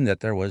 presuming that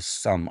there was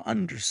some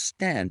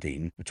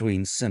understanding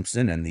between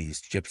Simpson and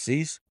these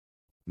gypsies,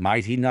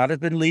 might he not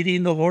have been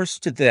leading the horse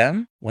to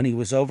them when he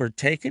was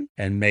overtaken,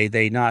 and may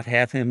they not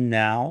have him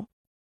now?"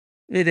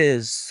 "It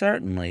is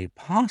certainly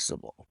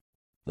possible."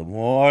 "The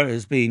moor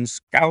is being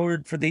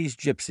scoured for these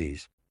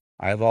gypsies.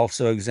 I have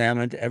also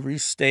examined every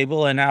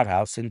stable and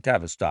outhouse in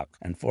Tavistock,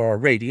 and for a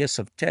radius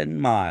of 10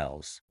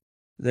 miles.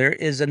 "There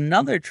is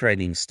another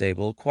trading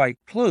stable quite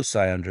close,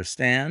 I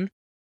understand."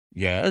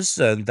 "Yes,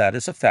 and that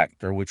is a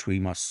factor which we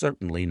must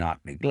certainly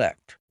not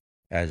neglect.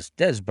 As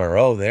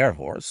Desborough, their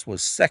horse,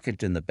 was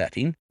second in the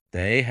betting,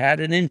 they had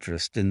an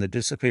interest in the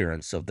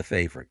disappearance of the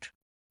favorite.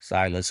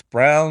 Silas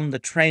Brown, the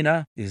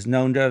trainer, is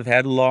known to have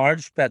had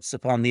large bets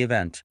upon the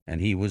event,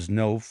 and he was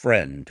no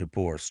friend to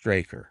poor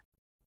Straker.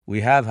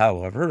 We have,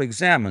 however,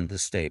 examined the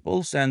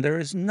stables, and there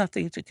is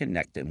nothing to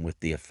connect him with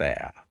the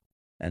affair."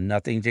 "And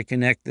nothing to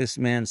connect this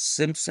man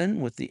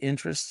Simpson with the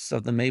interests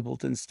of the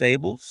Mapleton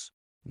stables?"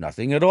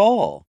 "Nothing at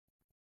all."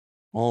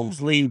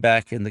 Holmes leaned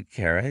back in the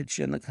carriage,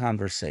 and the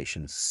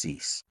conversation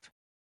ceased.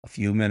 A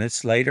few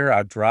minutes later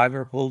our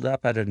driver pulled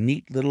up at a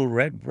neat little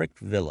red-brick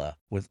villa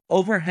with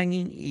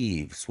overhanging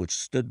eaves which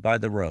stood by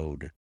the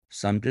road.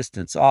 Some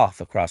distance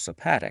off, across a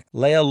paddock,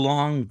 lay a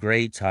long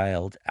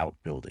gray-tiled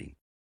outbuilding.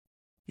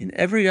 In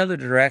every other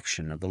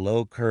direction of the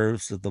low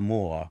curves of the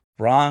moor,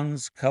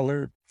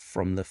 bronze-colored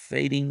from the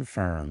fading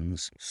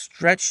ferns,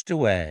 stretched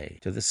away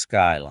to the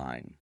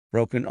skyline,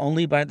 broken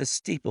only by the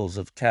steeples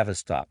of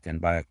Tavistock and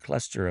by a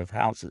cluster of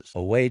houses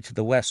away to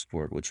the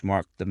westward which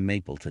marked the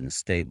Mapleton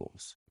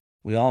stables.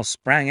 We all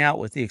sprang out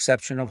with the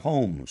exception of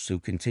Holmes, who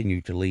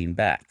continued to lean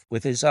back,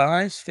 with his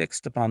eyes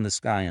fixed upon the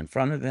sky in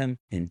front of him,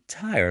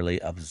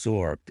 entirely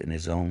absorbed in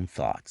his own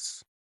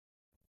thoughts.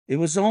 It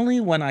was only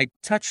when I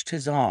touched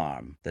his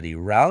arm that he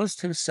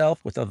roused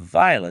himself with a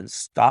violent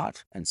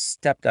start and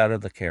stepped out of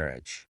the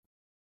carriage.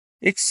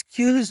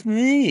 "Excuse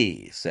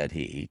me," said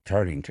he,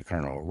 turning to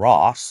Colonel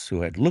Ross,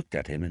 who had looked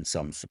at him in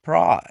some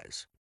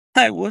surprise.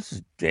 "I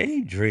was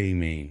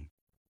daydreaming."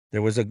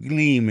 There was a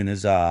gleam in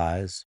his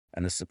eyes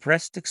and a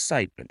suppressed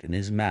excitement in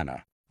his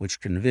manner,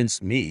 which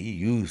convinced me,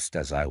 used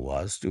as I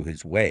was to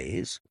his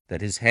ways,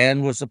 that his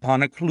hand was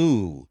upon a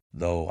clue,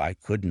 though I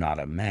could not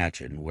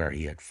imagine where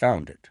he had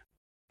found it.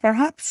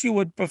 "Perhaps you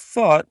would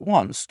prefer at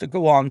once to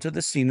go on to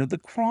the scene of the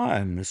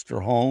crime,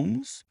 Mr.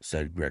 Holmes,"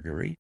 said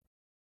Gregory.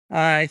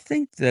 "I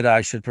think that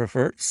I should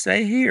prefer to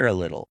stay here a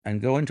little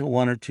and go into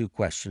one or two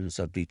questions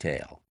of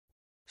detail.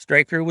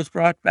 Straker was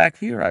brought back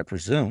here, I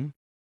presume?"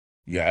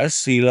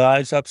 "Yes, he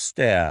lies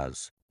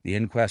upstairs. The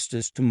inquest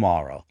is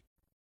tomorrow."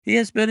 "He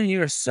has been in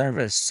your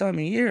service some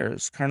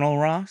years, Colonel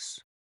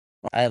Ross?"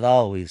 "I have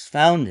always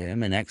found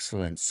him an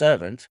excellent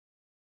servant.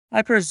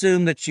 I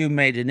presume that you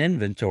made an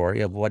inventory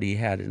of what he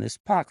had in his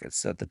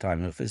pockets at the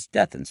time of his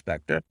death,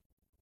 Inspector?"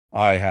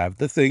 "I have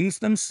the things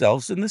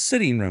themselves in the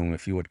sitting-room,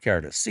 if you would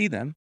care to see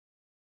them."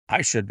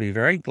 "I should be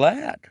very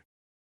glad."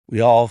 We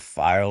all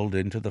filed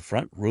into the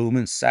front room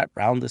and sat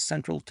round the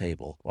central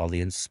table, while the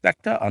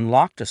inspector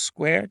unlocked a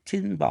square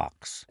tin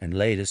box and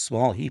laid a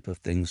small heap of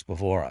things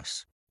before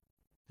us.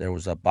 There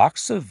was a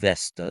box of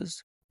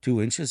Vestas,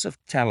 2 inches of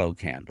tallow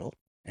candle,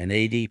 an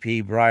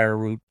ADP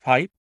briar-root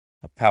pipe,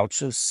 a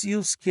pouch of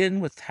sealskin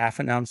with half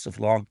an ounce of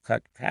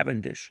long-cut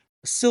Cavendish,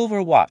 a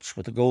silver watch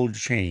with a gold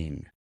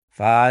chain,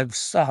 5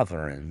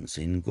 sovereigns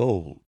in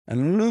gold,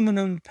 an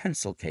aluminum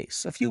pencil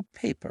case, a few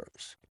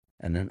papers,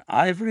 and an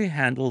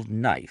ivory-handled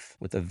knife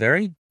with a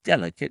very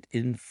delicate,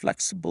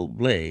 inflexible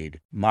blade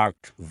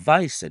marked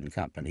Weiss and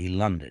Company,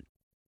 London.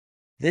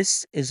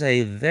 "This is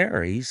a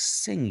very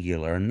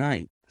singular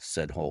knife,"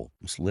 said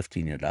Holmes,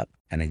 lifting it up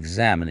and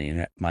examining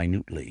it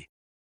minutely.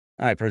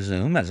 "I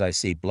presume, as I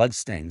see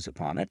bloodstains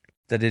upon it,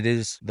 that it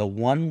is the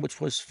one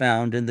which was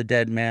found in the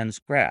dead man's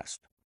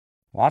grasp.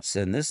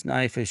 Watson, this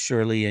knife is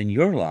surely in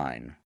your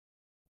line."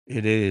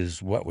 "It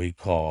is what we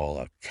call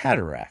a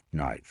cataract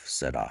knife,"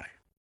 said I.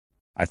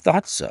 "I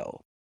thought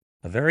so.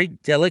 A very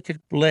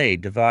delicate blade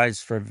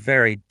devised for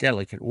very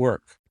delicate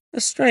work. A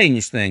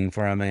strange thing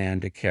for a man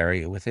to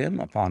carry with him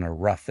upon a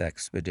rough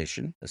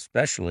expedition,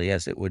 especially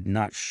as it would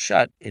not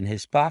shut in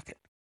his pocket."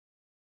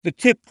 "The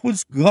tip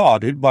was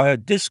guarded by a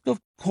disc of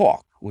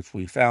cork which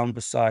we found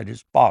beside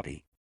his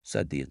body,"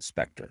 said the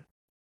inspector.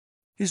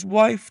 "His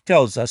wife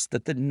tells us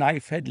that the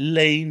knife had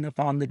lain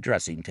upon the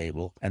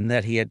dressing-table, and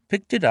that he had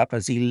picked it up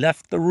as he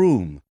left the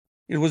room.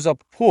 It was a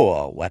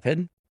poor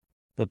weapon,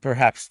 but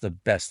perhaps the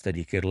best that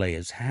he could lay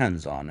his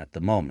hands on at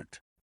the moment."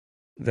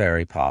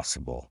 "Very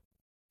possible.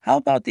 How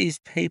about these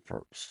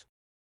papers?"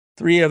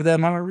 "3 of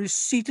them are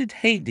receipted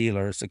hay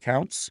dealers'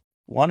 accounts.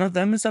 One of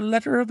them is a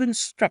letter of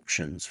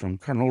instructions from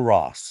Colonel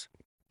Ross.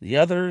 The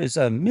other is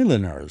a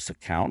milliner's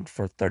account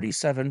for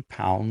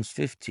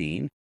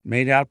 £37.15,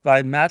 made out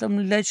by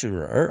Madam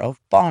Ledgerer of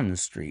Bond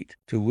Street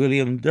to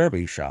William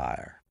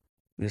Derbyshire.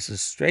 Mrs.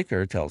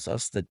 Straker tells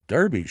us that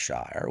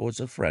Derbyshire was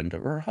a friend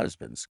of her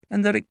husband's,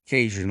 and that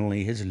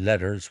occasionally his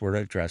letters were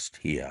addressed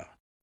here."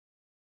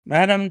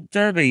 "Madam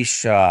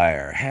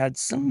Derbyshire had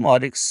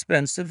somewhat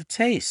expensive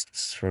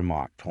tastes,"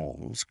 remarked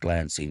Holmes,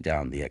 glancing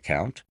down the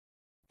account.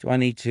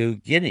 22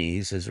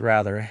 guineas is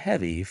rather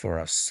heavy for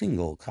a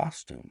single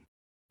costume.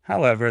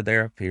 However,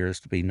 there appears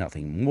to be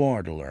nothing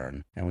more to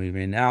learn, and we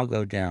may now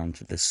go down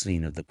to the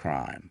scene of the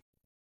crime.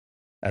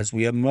 As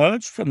we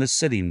emerged from the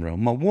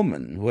sitting-room, a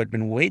woman who had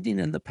been waiting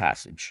in the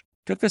passage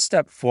took a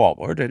step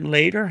forward and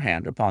laid her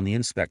hand upon the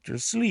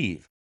inspector's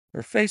sleeve.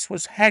 Her face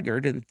was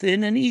haggard and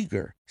thin and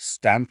eager,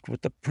 stamped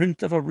with the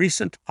print of a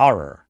recent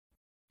horror.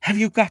 "Have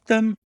you got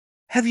them?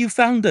 Have you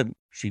found them?"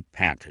 she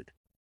panted.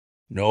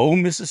 "No,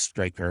 Mrs.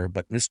 Straker,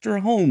 but Mr.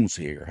 Holmes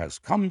here has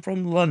come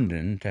from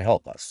London to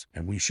help us,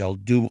 and we shall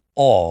do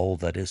all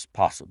that is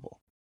possible."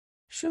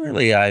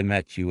 "Surely I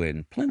met you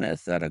in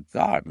Plymouth at a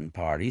garden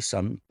party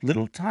some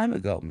little time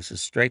ago, Mrs.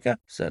 Straker,"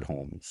 said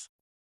Holmes.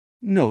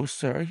 "No,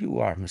 sir, you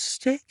are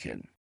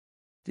mistaken."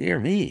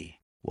 "Dear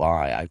me!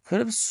 Why, I could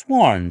have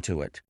sworn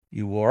to it.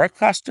 You wore a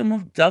costume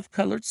of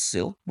dove-colored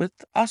silk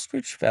with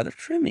ostrich feather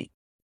trimming."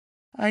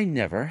 "I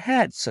never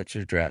had such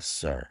a dress,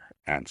 sir,"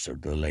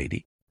 answered the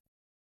lady.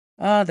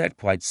 "Ah, that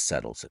quite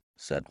settles it,"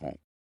 said Holmes,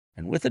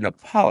 and with an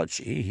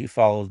apology he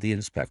followed the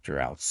inspector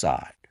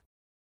outside.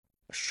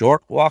 A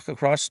short walk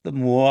across the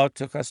moor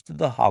took us to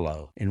the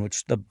hollow in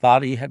which the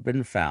body had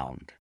been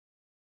found.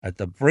 At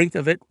the brink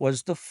of it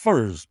was the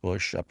furze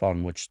bush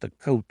upon which the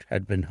coat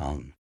had been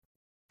hung.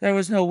 "There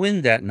was no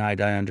wind that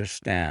night, I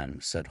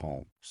understand," said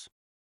Holmes.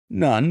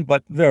 "None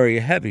but very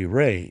heavy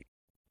rain."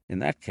 "In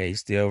that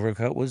case the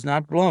overcoat was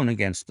not blown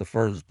against the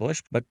furze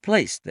bush, but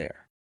placed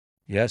there."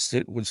 "Yes,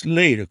 it was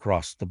laid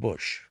across the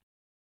bush."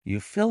 "You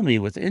fill me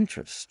with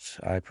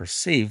interest. I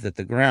perceive that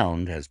the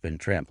ground has been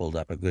trampled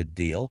up a good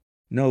deal.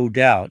 No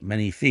doubt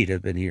many feet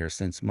have been here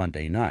since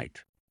Monday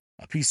night.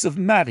 A piece of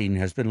matting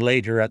has been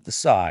laid here at the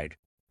side,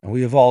 and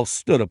we have all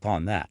stood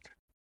upon that."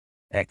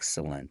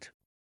 "Excellent.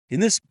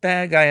 In this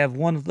bag I have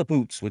one of the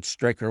boots which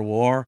Straker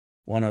wore,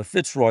 one of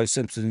Fitzroy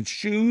Simpson's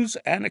shoes,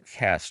 and a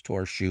cast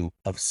horseshoe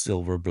of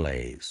silver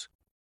blaze."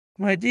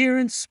 "My dear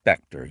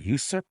inspector, you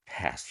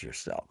surpass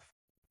yourself."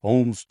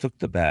 Holmes took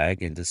the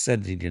bag, and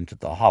descending into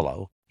the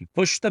hollow, he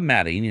pushed the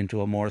matting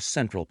into a more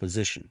central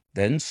position.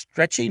 Then,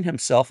 stretching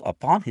himself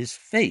upon his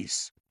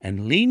face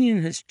and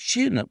leaning his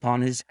chin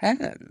upon his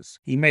hands,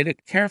 he made a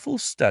careful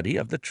study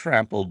of the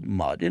trampled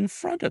mud in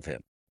front of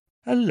him.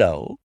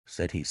 "Hullo,"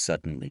 said he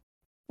suddenly,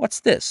 "what's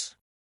this?"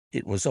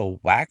 It was a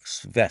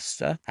wax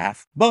vesta,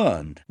 half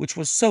burned, which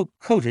was so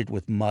coated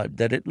with mud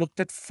that it looked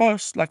at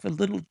first like a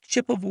little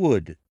chip of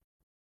wood.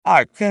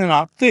 "I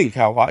cannot think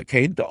how I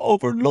came to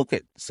overlook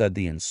it," said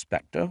the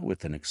inspector,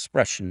 with an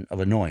expression of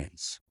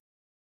annoyance.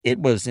 "It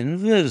was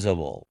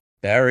invisible,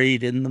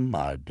 buried in the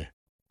mud.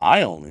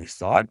 I only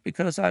saw it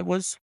because I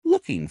was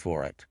looking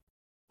for it."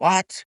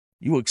 "What?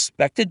 You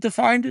expected to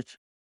find it?"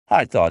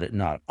 "I thought it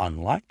not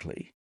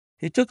unlikely."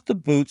 He took the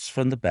boots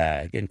from the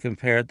bag and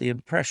compared the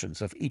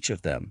impressions of each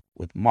of them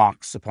with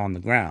marks upon the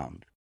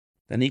ground.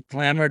 Then he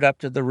clambered up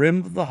to the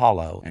rim of the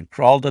hollow and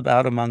crawled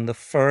about among the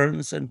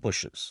ferns and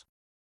bushes.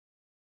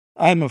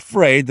 I'm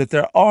afraid that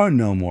there are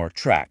no more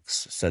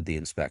tracks, said the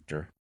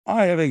inspector.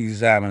 I have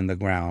examined the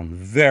ground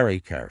very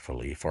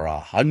carefully for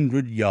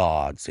 100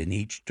 yards in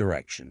each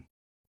direction.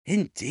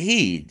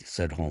 Indeed,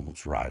 said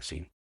Holmes,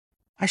 rising.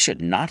 I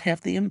should not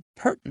have the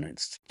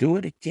impertinence to do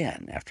it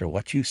again after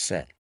what you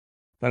said.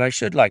 But I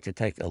should like to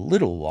take a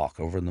little walk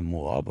over the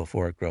moor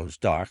before it grows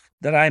dark,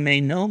 that I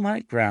may know my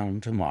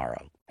ground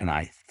tomorrow, and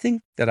I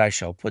think that I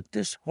shall put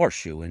this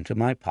horseshoe into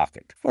my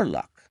pocket for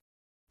luck.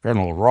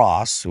 Colonel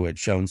Ross, who had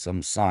shown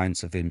some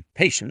signs of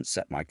impatience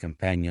at my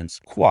companion's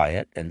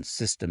quiet and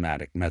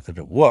systematic method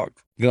of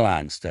work,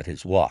 glanced at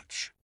his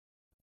watch.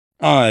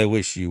 I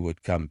wish you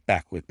would come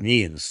back with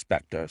me,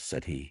 Inspector,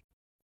 said he.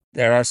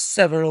 There are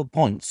several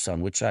points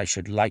on which I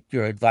should like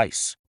your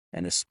advice,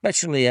 and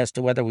especially as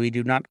to whether we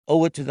do not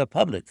owe it to the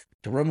public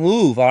to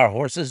remove our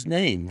horse's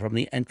name from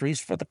the entries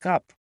for the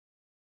cup.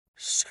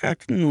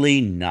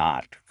 Certainly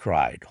not,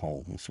 cried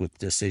Holmes with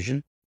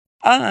decision.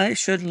 I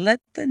should let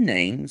the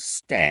name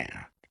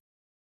stand.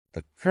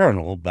 The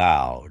colonel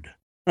bowed.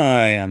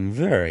 I am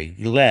very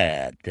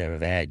glad to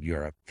have had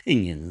your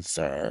opinion,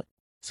 sir,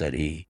 said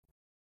he.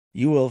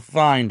 You will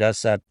find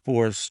us at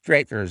poor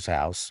Straker's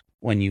house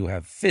when you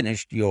have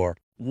finished your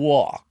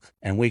walk,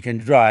 and we can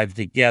drive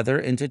together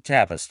into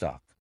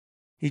Tavistock.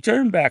 He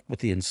turned back with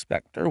the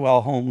inspector,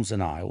 while Holmes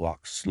and I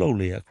walked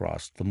slowly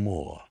across the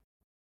moor.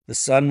 The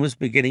sun was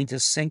beginning to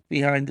sink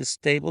behind the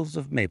stables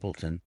of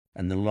Mapleton,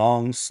 and the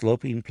long,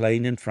 sloping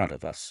plain in front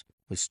of us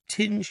was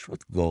tinged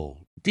with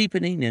gold,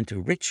 deepening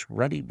into rich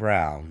ruddy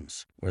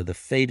browns where the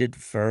faded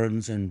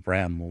ferns and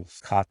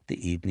brambles caught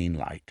the evening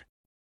light.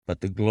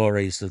 But the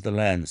glories of the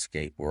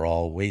landscape were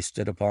all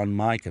wasted upon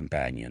my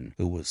companion,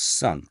 who was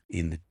sunk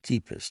in the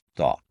deepest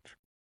thought.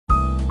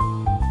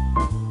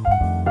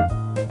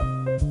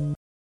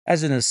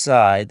 As an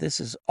aside, this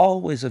is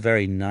always a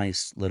very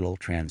nice little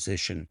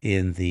transition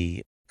in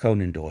the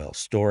Conan Doyle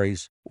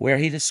stories, where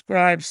he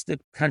describes the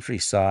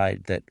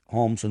countryside that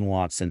Holmes and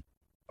Watson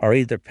are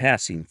either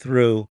passing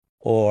through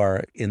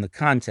or in the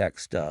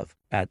context of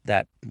at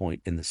that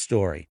point in the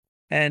story.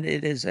 And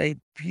it is a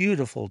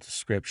beautiful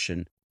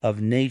description of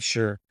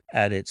nature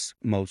at its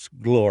most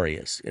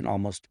glorious in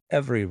almost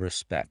every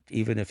respect,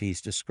 even if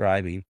he's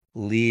describing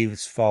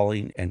leaves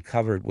falling and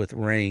covered with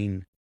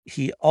rain.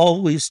 He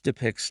always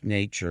depicts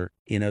nature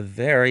in a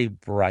very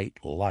bright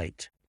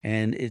light.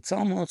 And it's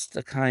almost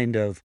a kind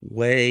of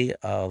way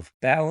of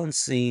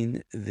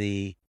balancing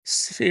the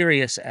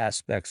serious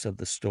aspects of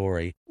the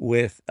story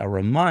with a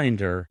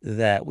reminder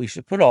that we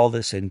should put all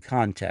this in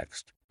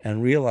context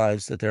and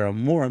realize that there are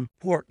more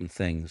important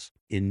things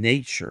in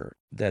nature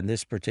than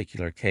this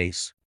particular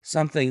case,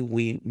 something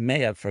we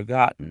may have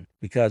forgotten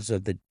because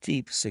of the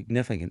deep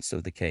significance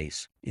of the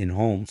case in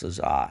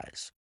Holmes's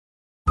eyes.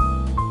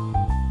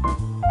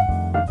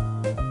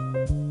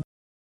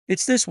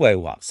 It's this way,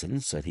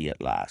 Watson, said he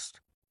at last.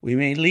 We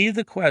may leave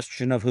the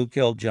question of who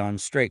killed John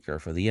Straker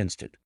for the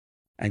instant,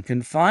 and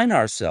confine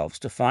ourselves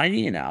to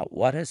finding out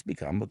what has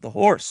become of the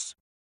horse.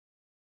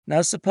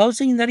 Now,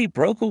 supposing that he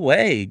broke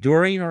away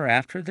during or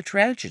after the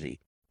tragedy,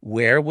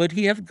 where would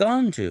he have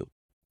gone to?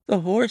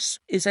 The horse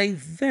is a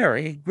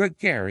very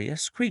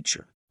gregarious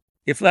creature.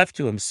 If left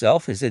to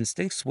himself, his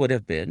instincts would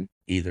have been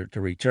either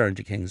to return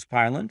to King's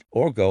Pyland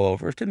or go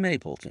over to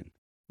Mapleton.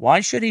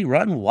 Why should he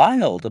run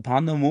wild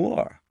upon the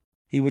moor?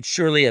 He would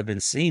surely have been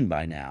seen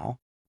by now.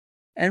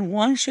 And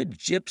why should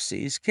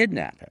gypsies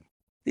kidnap him?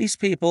 These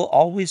people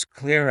always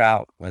clear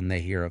out when they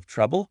hear of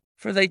trouble,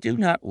 for they do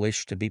not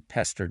wish to be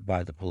pestered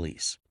by the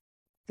police.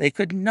 They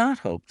could not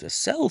hope to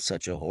sell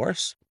such a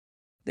horse.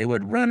 They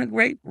would run a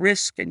great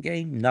risk and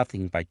gain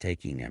nothing by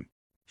taking him.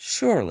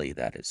 Surely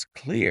that is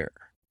clear.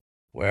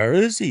 Where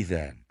is he,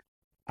 then?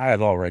 I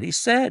have already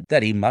said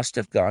that he must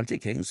have gone to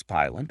King's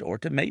Pyland or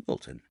to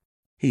Mapleton.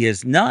 He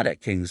is not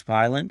at King's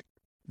Pyland,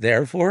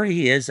 therefore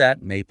he is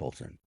at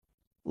Mapleton.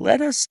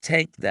 Let us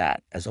take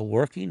that as a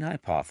working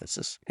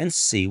hypothesis and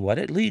see what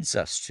it leads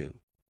us to.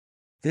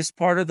 This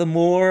part of the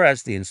moor,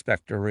 as the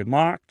inspector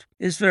remarked,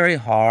 is very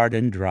hard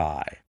and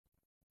dry,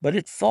 but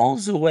it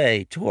falls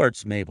away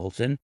towards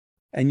Mapleton,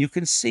 and you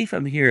can see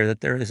from here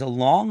that there is a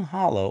long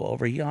hollow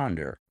over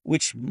yonder,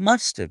 which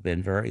must have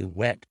been very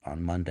wet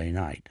on Monday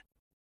night.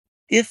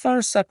 If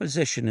our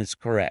supposition is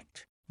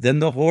correct, then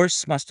the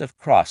horse must have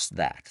crossed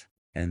that,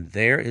 and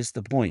there is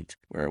the point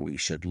where we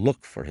should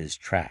look for his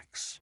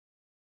tracks.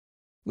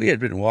 We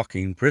had been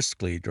walking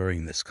briskly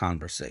during this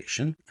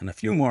conversation, and a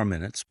few more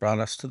minutes brought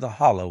us to the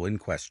hollow in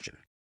question.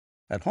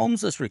 At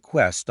Holmes's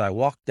request, I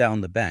walked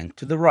down the bank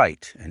to the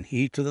right, and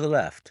he to the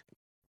left.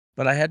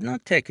 But I had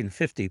not taken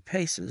 50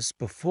 paces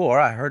before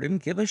I heard him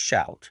give a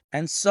shout,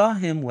 and saw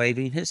him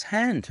waving his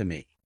hand to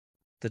me.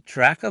 The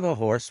track of a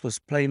horse was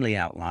plainly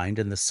outlined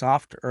in the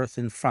soft earth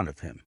in front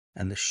of him,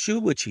 and the shoe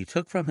which he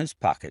took from his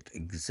pocket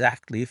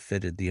exactly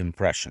fitted the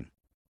impression.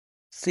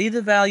 "See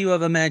the value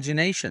of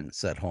imagination,"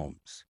 said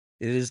Holmes.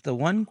 "It is the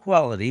one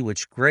quality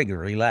which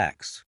Gregory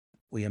lacks.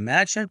 We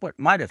imagine what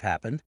might have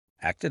happened,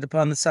 acted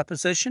upon the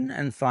supposition,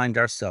 and find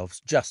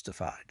ourselves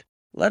justified.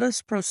 Let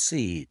us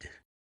proceed."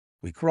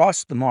 We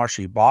crossed the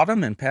marshy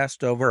bottom and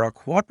passed over a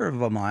quarter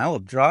of a mile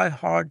of dry,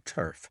 hard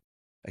turf.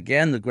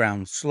 Again the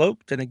ground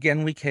sloped, and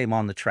again we came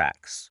on the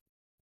tracks.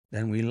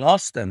 Then we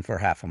lost them for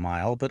half a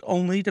mile, but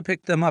only to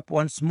pick them up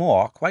once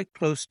more quite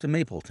close to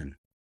Mapleton.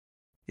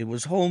 It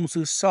was Holmes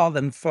who saw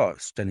them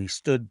first, and he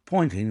stood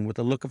pointing with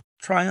a look of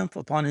triumph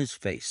upon his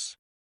face.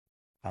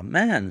 A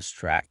man's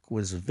track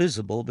was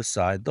visible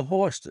beside the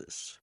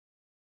horse's.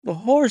 "The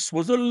horse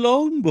was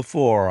alone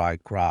before," I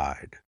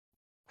cried.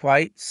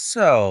 "Quite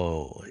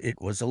so.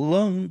 It was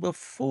alone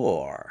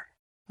before.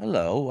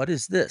 Hullo, what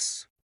is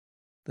this?"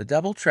 The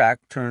double track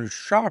turned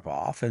sharp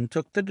off and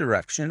took the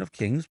direction of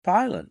King's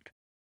Pyland.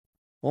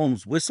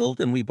 Holmes whistled,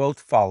 and we both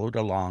followed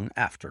along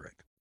after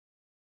it.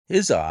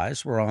 His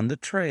eyes were on the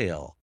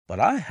trail, but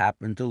I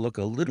happened to look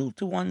a little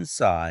to one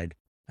side,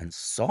 and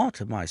saw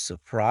to my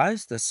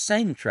surprise the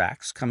same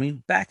tracks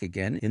coming back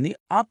again in the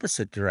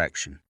opposite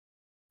direction.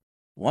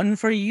 "One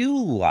for you,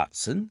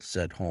 Watson,"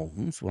 said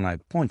Holmes, when I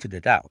pointed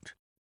it out.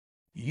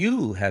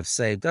 "You have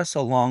saved us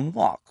a long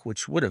walk,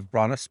 which would have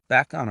brought us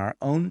back on our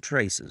own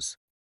traces.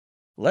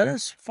 Let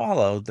us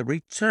follow the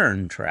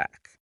return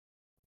track."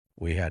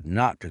 We had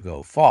not to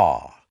go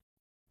far.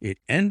 It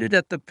ended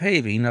at the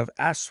paving of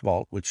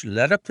asphalt which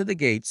led up to the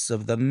gates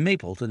of the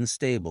Mapleton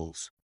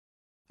stables.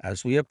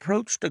 As we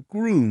approached, a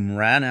groom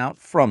ran out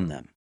from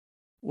them.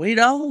 "We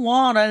don't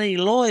want any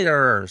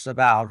loiterers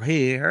about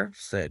here,"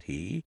 said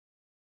he.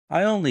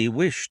 "I only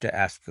wish to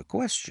ask a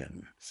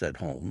question," said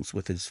Holmes,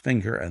 with his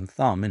finger and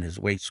thumb in his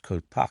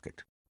waistcoat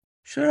pocket.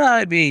 "Should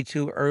I be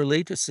too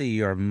early to see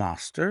your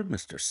master,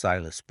 Mr.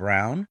 Silas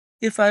Brown,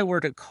 if I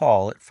were to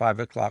call at 5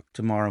 o'clock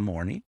tomorrow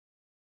morning?"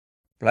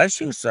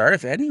 "Bless you, sir,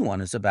 if anyone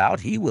is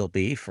about, he will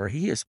be, for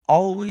he is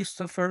always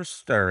the first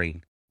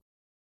stirring.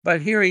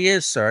 But here he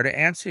is, sir, to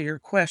answer your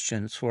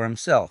questions for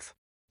himself."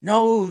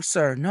 "No,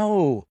 sir,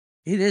 no.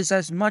 It is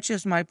as much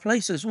as my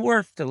place is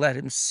worth to let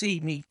him see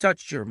me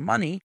touch your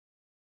money.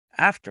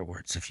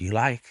 Afterwards, if you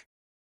like."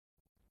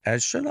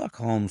 As Sherlock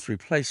Holmes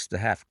replaced the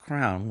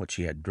half-crown which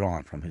he had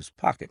drawn from his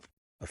pocket,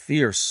 a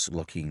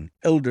fierce-looking,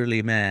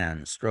 elderly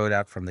man strode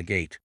out from the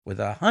gate, with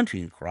a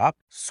hunting-crop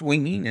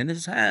swinging in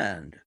his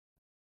hand.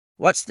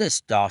 "What's this,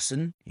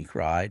 Dawson?" he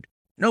cried.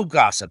 "No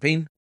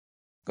gossiping.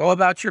 Go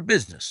about your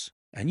business.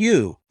 And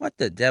you, what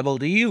the devil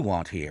do you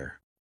want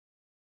here?"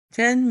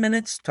 "10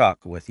 minutes'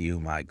 talk with you,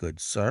 my good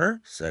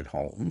sir," said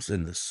Holmes,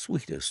 in the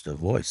sweetest of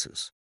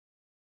voices.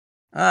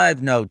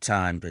 "I've no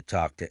time to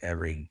talk to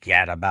every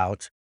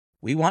gadabout.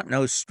 We want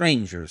no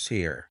strangers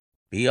here.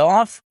 Be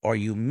off, or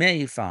you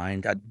may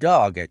find a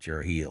dog at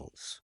your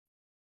heels."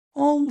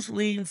 Holmes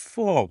leaned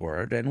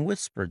forward and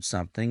whispered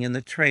something in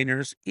the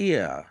trainer's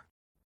ear.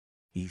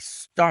 He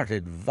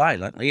started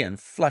violently and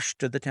flushed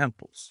to the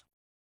temples.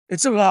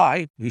 "It's a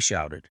lie," he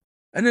shouted.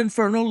 "An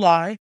infernal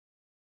lie."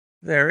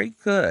 "Very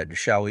good.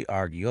 Shall we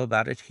argue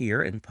about it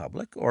here in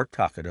public, or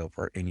talk it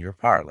over in your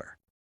parlor?"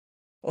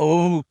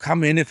 "Oh,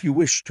 come in if you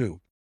wish to."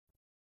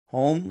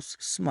 Holmes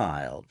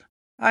smiled.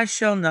 "I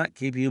shall not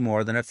keep you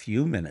more than a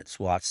few minutes,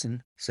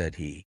 Watson," said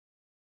he.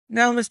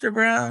 "Now, Mr.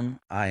 Brown,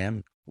 I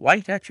am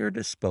quite at your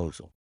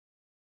disposal."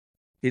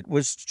 It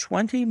was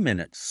 20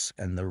 minutes,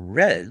 and the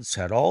reds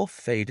had all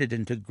faded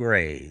into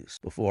grays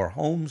before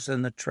Holmes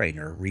and the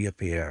trainer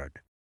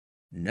reappeared.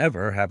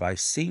 Never have I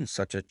seen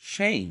such a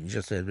change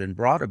as had been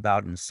brought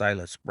about in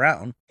Silas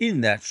Brown in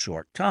that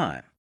short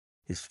time.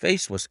 His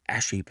face was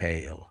ashy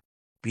pale.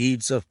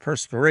 Beads of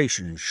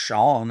perspiration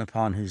shone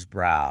upon his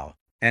brow,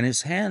 and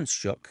his hands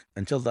shook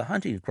until the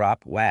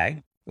hunting-crop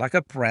wagged like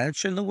a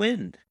branch in the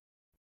wind.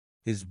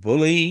 His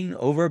bullying,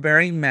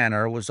 overbearing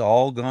manner was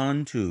all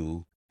gone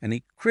too, and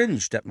he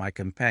cringed at my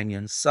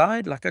companion's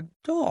side like a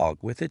dog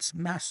with its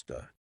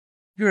master.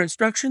 "Your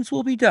instructions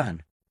will be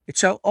done. It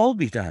shall all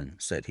be done,"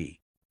 said he.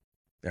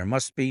 "There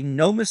must be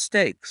no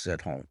mistake,"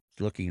 said Holmes,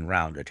 looking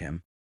round at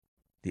him.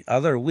 The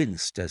other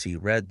winced as he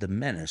read the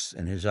menace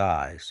in his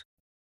eyes.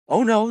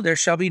 "Oh, no, there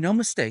shall be no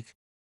mistake.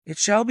 It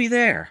shall be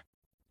there.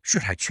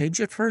 Should I change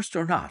it first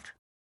or not?"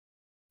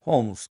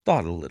 Holmes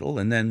thought a little,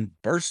 and then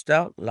burst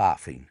out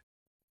laughing.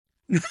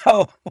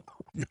 "No,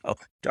 no,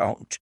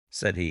 don't,"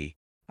 said he.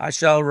 "I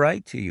shall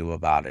write to you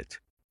about it.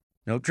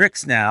 No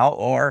tricks now,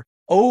 or—"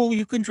 "Oh,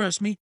 you can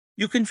trust me.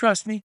 You can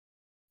trust me."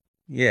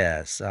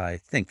 "Yes, I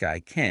think I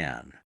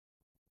can.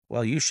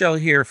 Well, you shall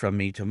hear from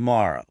me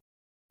tomorrow."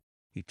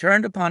 He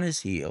turned upon his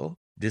heel,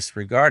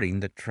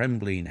 disregarding the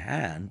trembling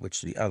hand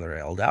which the other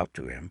held out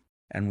to him,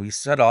 and we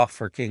set off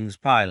for King's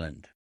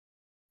Pyland.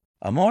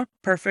 A more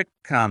perfect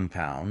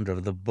compound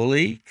of the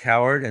bully,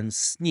 coward, and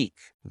sneak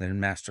than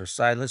Master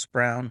Silas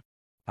Brown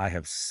I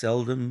have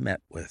seldom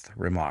met with,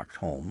 remarked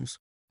Holmes,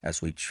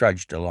 as we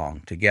trudged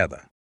along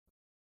together.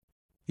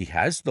 "He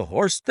has the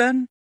horse,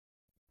 then?"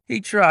 "He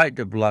tried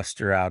to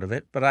bluster out of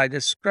it, but I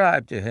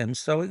described to him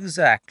so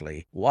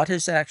exactly what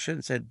his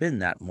actions had been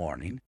that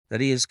morning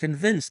that he is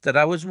convinced that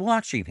I was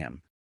watching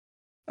him.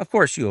 Of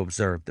course you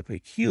observed the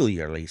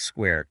peculiarly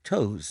square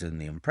toes in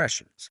the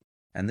impressions,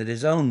 and that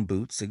his own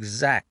boots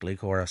exactly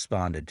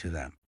corresponded to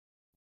them.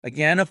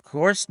 Again, of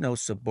course, no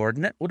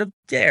subordinate would have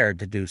dared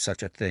to do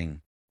such a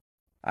thing.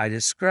 I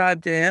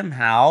described to him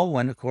how,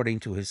 when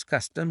according to his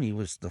custom he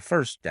was the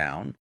first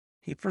down,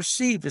 he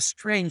perceived a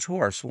strange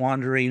horse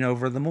wandering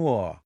over the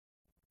moor,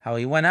 how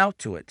he went out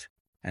to it,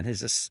 and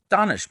his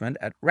astonishment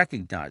at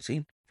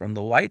recognizing, from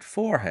the white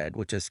forehead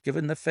which has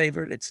given the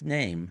favorite its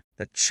name,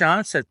 that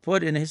chance had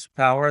put in his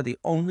power the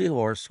only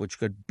horse which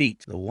could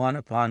beat the one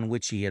upon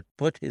which he had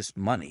put his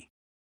money.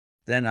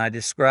 Then I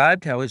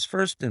described how his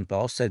first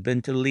impulse had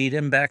been to lead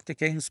him back to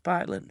King's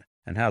Pyland,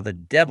 and how the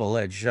devil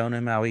had shown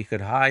him how he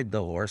could hide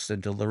the horse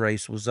until the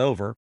race was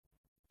over,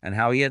 and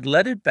how he had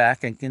led it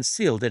back and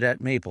concealed it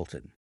at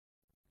Mapleton.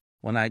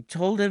 When I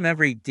told him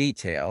every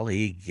detail,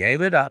 he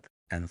gave it up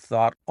and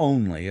thought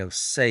only of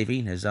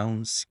saving his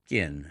own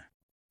skin.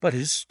 But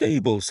his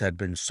stables had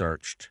been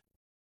searched.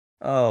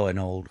 Oh, an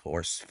old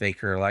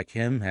horse-faker like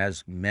him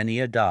has many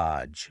a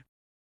dodge.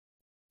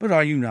 But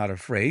are you not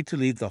afraid to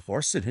leave the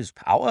horse in his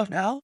power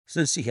now,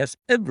 since he has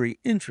every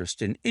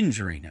interest in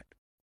injuring it?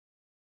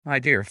 My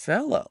dear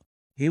fellow,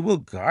 he will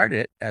guard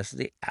it as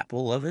the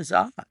apple of his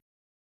eye.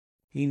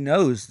 He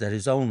knows that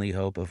his only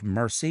hope of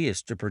mercy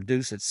is to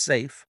produce it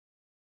safe.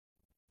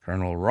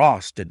 Colonel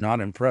Ross did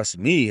not impress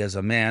me as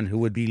a man who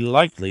would be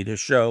likely to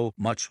show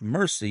much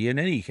mercy in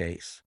any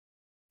case.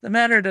 The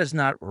matter does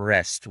not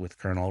rest with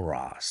Colonel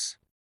Ross.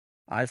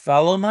 I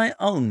follow my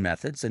own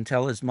methods and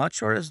tell as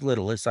much or as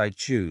little as I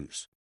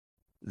choose.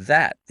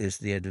 That is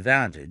the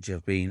advantage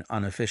of being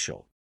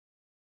unofficial.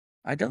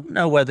 I don't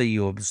know whether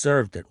you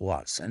observed it,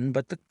 Watson,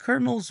 but the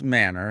Colonel's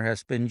manner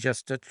has been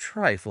just a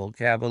trifle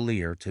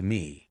cavalier to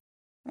me.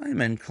 I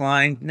am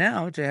inclined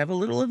now to have a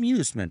little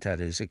amusement at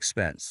his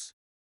expense.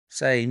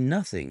 Say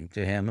nothing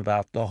to him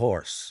about the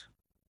horse.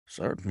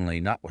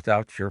 Certainly not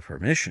without your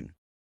permission.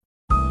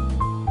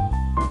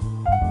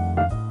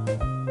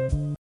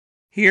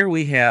 Here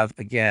we have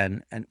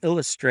again an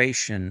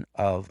illustration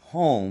of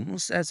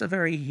Holmes as a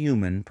very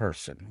human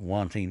person,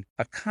 wanting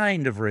a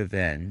kind of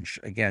revenge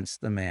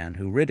against the man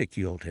who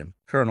ridiculed him,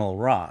 Colonel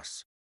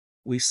Ross.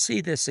 We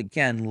see this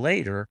again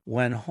later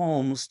when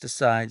Holmes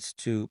decides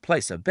to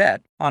place a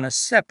bet on a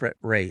separate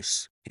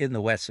race in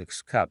the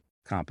Wessex Cup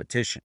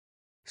competition.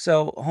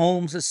 So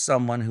Holmes is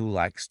someone who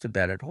likes to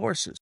bet at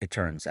horses, it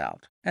turns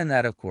out, and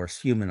that, of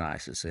course,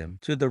 humanizes him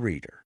to the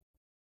reader.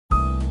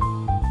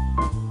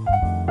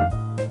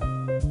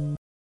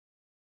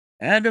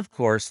 And, of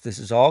course, this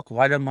is all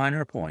quite a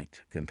minor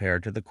point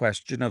compared to the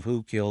question of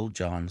who killed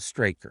John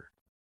Straker.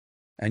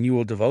 And you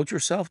will devote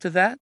yourself to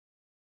that?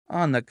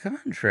 On the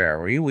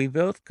contrary, we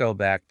both go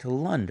back to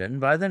London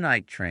by the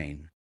night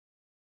train.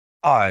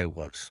 I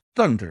was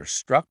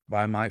thunderstruck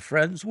by my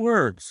friend's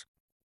words.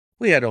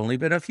 We had only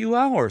been a few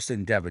hours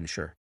in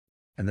Devonshire,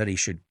 and that he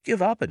should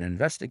give up an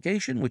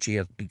investigation which he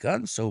had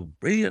begun so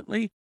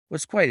brilliantly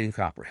was quite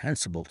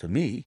incomprehensible to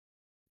me.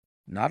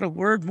 Not a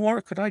word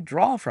more could I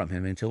draw from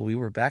him until we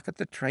were back at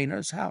the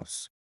trainer's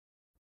house.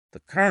 The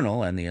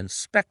colonel and the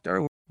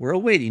inspector were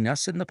awaiting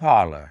us in the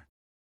parlor.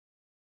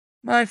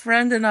 My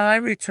friend and I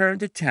returned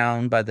to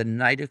town by the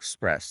night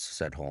express,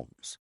 said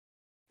Holmes.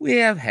 We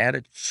have had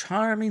a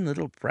charming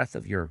little breath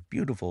of your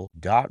beautiful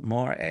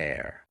Dartmoor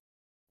air.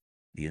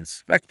 The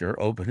inspector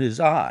opened his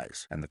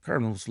eyes, and the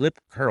colonel's lip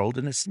curled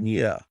in a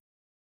sneer.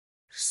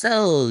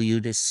 So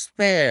you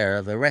despair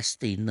of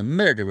arresting the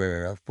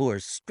murderer of poor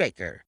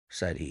Straker,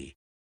 said he.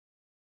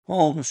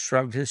 Holmes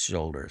shrugged his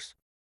shoulders.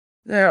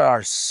 There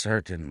are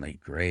certainly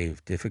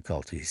grave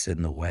difficulties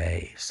in the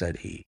way, said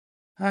he.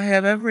 I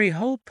have every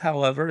hope,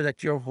 however,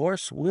 that your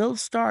horse will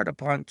start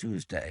upon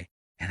Tuesday,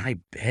 and I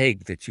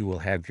beg that you will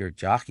have your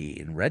jockey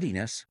in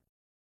readiness.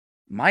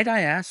 Might I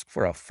ask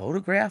for a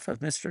photograph of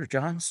Mr.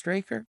 John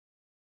Straker?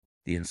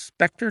 The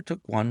inspector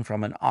took one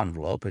from an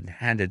envelope and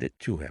handed it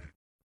to him.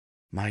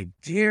 My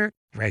dear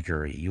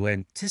Gregory, you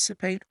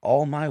anticipate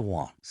all my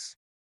wants.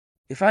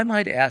 If I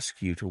might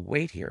ask you to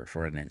wait here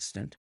for an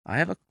instant, I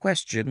have a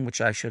question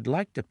which I should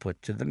like to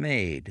put to the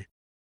maid.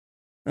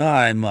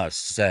 I must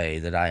say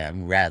that I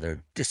am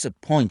rather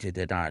disappointed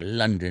in our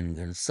London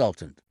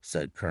consultant,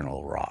 said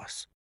Colonel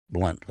Ross,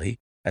 bluntly,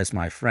 as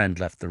my friend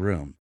left the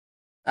room.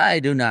 I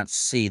do not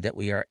see that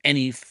we are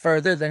any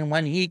further than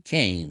when he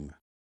came.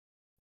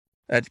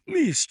 At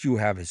least you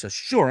have his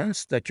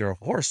assurance that your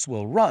horse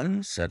will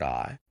run, said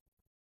I.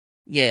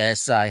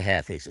 Yes, I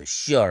have his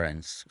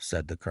assurance,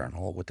 said the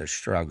colonel, with a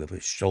shrug of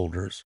his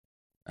shoulders.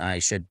 I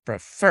should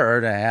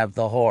prefer to have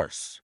the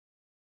horse.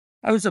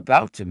 I was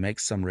about to make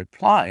some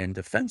reply in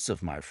defense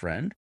of my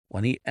friend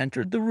when he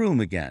entered the room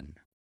again.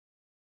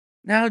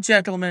 Now,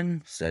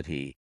 gentlemen, said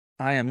he,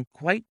 I am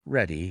quite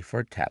ready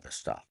for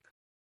Tavistock.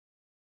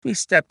 We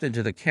stepped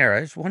into the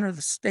carriage. One of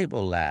the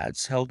stable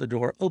lads held the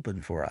door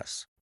open for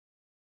us.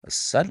 A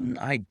sudden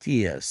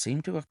idea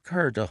seemed to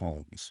occur to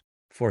Holmes,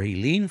 for he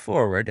leaned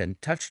forward and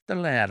touched the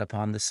lad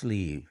upon the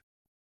sleeve.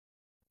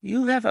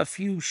 You have a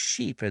few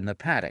sheep in the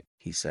paddock,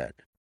 he said.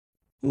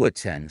 Who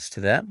attends to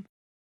them?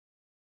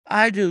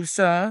 I do,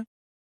 sir.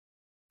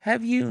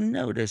 Have you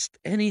noticed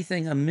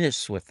anything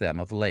amiss with them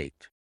of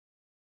late?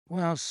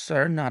 Well,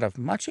 sir, not of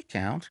much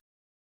account,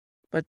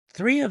 but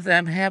 3 of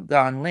them have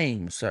gone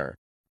lame, sir.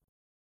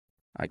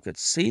 I could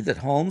see that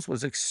Holmes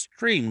was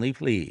extremely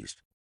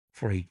pleased,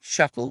 for he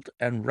chuckled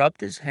and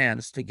rubbed his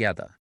hands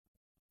together.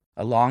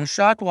 "A long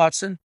shot,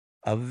 Watson,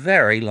 a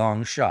very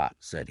long shot,"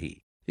 said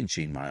he,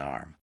 pinching my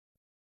arm.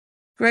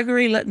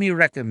 "Gregory, let me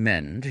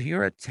recommend to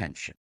your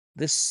attention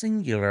this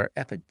singular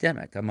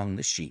epidemic among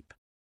the sheep.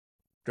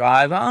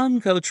 Drive on,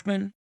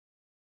 coachman."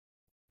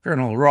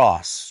 Colonel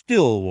Ross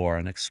still wore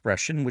an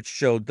expression which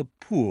showed the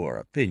poor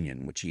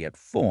opinion which he had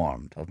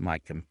formed of my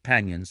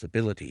companion's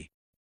ability,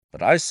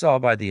 but I saw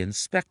by the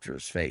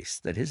inspector's face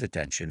that his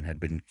attention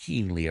had been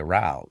keenly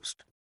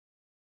aroused.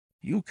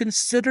 "You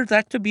consider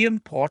that to be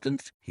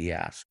important?" he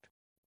asked.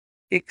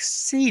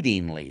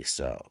 "Exceedingly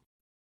so.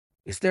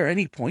 Is there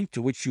any point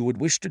to which you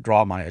would wish to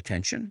draw my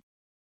attention?"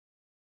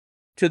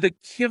 "To the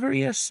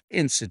curious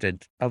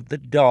incident of the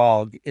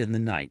dog in the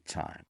night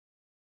time."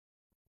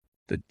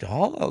 "The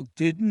dog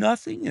did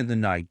nothing in the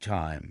night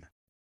time."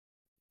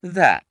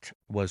 "That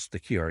was the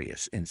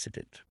curious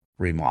incident,"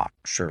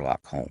 remarked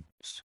Sherlock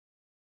Holmes.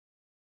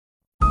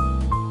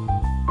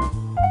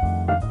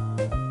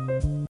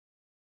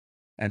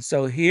 And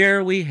so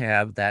here we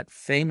have that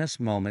famous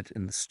moment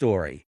in the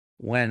story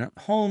when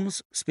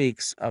Holmes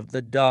speaks of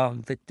the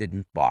dog that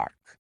didn't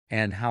bark,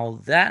 and how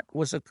that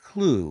was a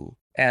clue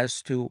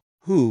as to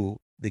who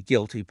the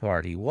guilty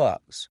party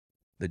was.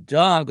 The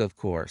dog, of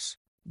course,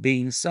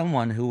 being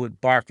someone who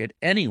would bark at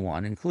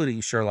anyone,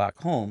 including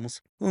Sherlock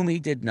Holmes, whom he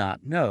did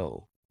not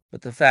know.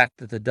 But the fact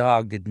that the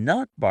dog did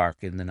not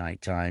bark in the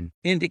night time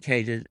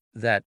indicated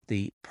that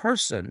the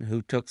person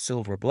who took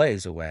Silver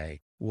Blaze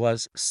away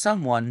was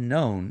someone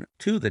known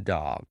to the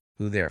dog,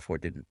 who therefore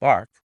didn't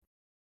bark,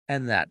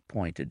 and that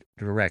pointed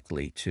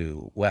directly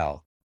to,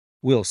 well,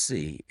 we'll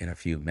see in a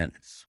few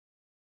minutes.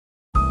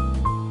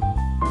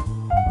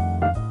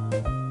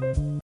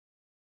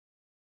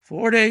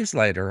 4 days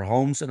later,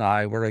 Holmes and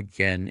I were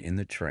again in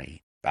the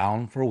train,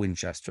 bound for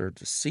Winchester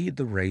to see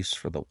the race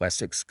for the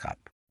Wessex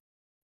Cup.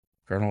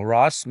 Colonel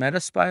Ross met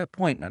us by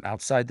appointment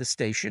outside the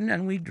station,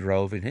 and we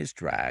drove in his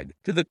drag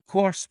to the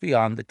course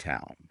beyond the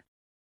town.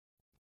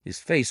 His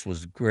face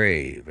was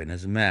grave, and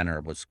his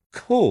manner was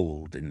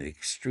cold in the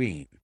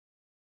extreme.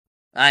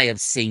 "I have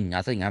seen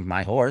nothing of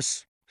my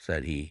horse,"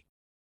 said he.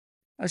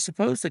 "I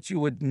suppose that you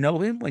would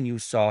know him when you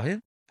saw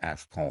him?"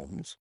 asked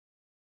Holmes.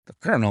 The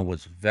colonel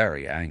was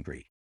very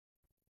angry.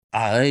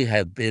 "I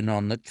have been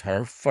on the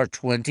turf for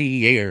 20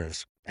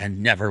 years,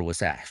 and never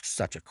was asked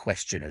such a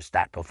question as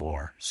that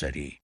before," said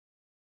he.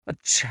 "A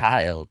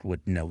child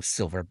would know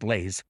Silver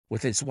Blaze,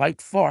 with his white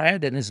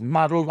forehead and his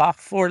mottled off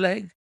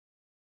foreleg."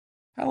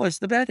 "How is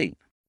the betting?"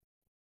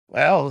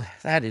 "Well,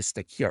 that is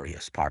the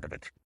curious part of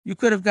it. You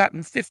could have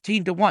gotten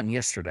 15 to 1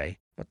 yesterday,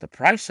 but the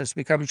price has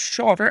become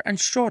shorter and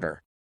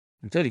shorter,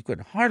 until you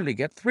could hardly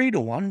get 3 to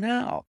 1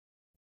 now."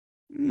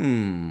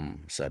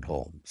 Said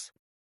Holmes.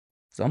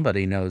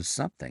 "Somebody knows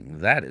something,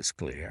 that is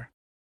clear."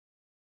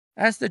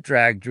 As the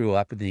drag drew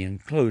up in the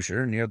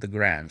enclosure near the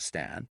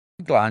grandstand,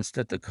 I glanced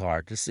at the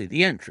card to see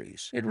the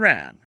entries. It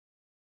ran: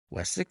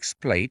 Wessex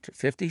Plate,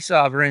 50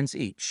 sovereigns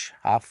each,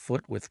 half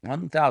foot with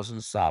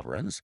 1,000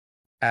 sovereigns,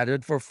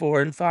 added for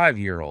 4 and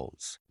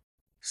 5-year-olds.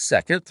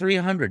 Second,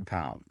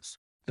 £300.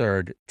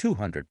 Third,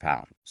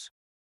 £200.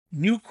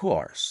 New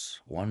course,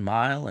 1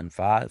 mile and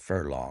 5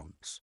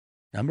 furlongs.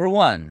 Number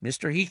 1,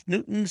 Mr. Heath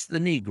Newton's The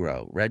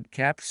Negro, red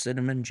cap,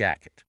 cinnamon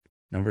jacket.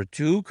 Number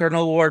 2,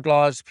 Colonel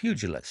Wardlaw's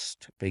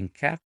Pugilist, pink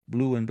cap,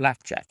 blue and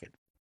black jacket.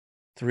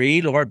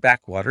 3, Lord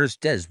Backwater's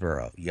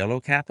Desborough,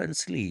 yellow cap and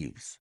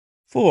sleeves.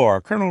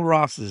 4, Colonel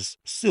Ross's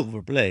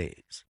Silver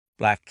Blaze,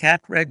 black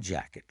cap, red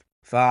jacket.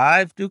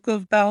 5, Duke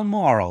of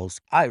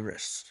Balmoral's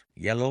Iris,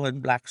 yellow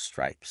and black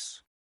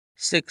stripes.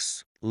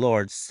 6,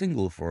 Lord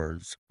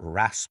Singleford's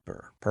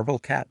Rasper, purple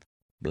cap,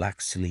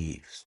 black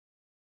sleeves.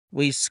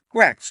 "We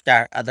scratched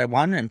our other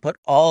one and put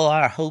all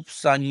our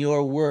hopes on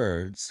your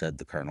word," said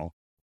the colonel.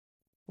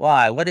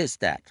 "Why, what is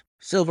that?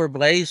 Silver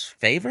Blaze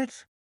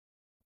favorite?"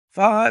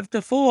 "5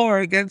 to 4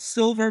 against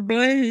Silver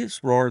Blaze,"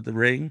 roared the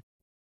ring.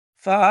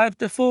 "5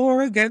 to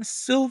 4 against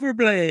Silver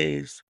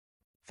Blaze.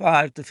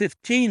 5 to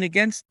 15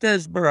 against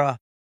Desborough.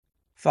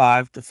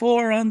 5 to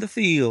 4 on the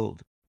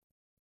field."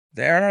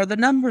 "There are the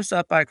numbers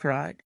up," I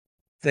cried.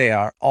 "They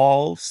are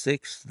all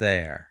 6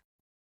 there."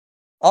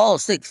 "All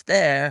 6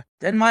 there?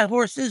 Then my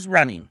horse is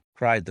running,"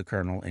 cried the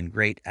colonel in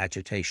great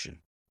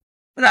agitation.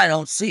 "But I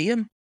don't see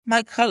him.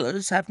 My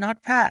colors have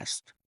not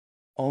passed."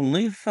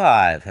 "Only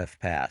 5 have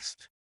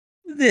passed.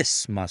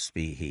 This must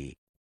be he."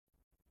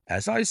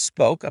 As I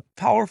spoke, a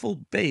powerful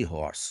bay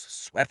horse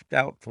swept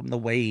out from the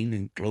weighing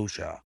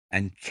enclosure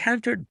and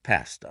cantered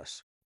past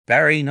us,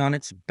 bearing on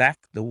its back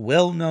the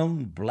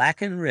well-known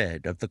black and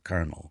red of the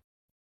colonel.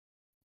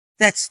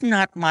 "That's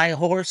not my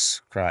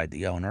horse," cried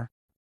the owner.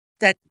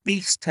 "That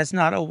beast has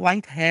not a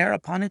white hair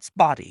upon its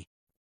body.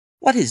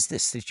 What is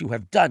this that you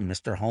have done,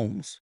 Mr.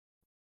 Holmes?"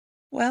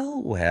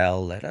 "Well,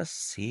 well, let us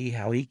see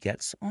how he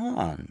gets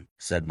on,"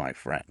 said my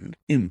friend,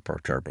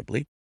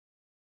 imperturbably.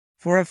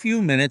 For a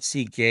few minutes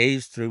he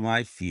gazed through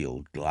my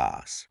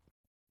field-glass.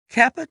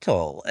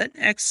 "Capital! An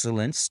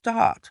excellent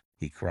start!"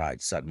 he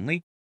cried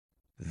suddenly.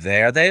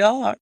 There they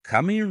are,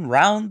 coming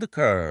round the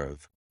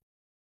curve.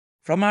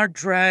 From our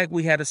drag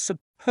we had a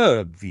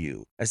superb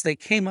view as they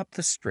came up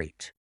the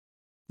straight.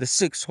 The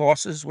 6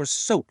 horses were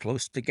so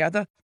close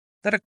together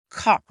that a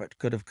carpet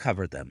could have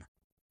covered them.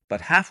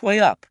 But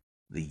halfway up,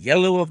 the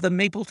yellow of the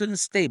Mapleton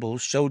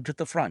stables showed to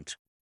the front.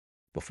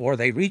 Before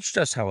they reached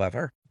us,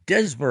 however,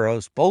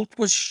 Desborough's bolt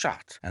was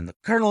shot, and the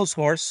colonel's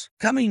horse,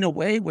 coming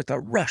away with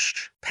a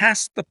rush,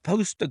 passed the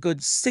post a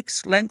good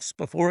 6 lengths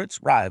before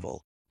its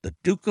rival, the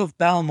Duke of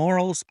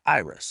Balmoral's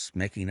Iris,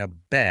 making a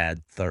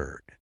bad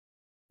third.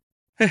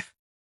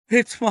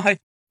 "It's my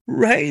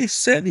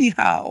race,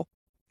 anyhow,"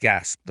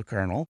 gasped the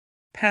colonel,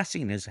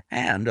 passing his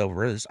hand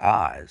over his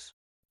eyes.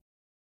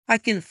 "I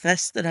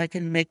confess that I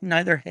can make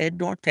neither head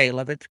nor tail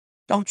of it.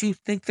 Don't you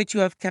think that you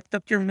have kept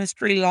up your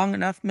mystery long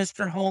enough,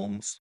 Mr.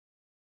 Holmes?"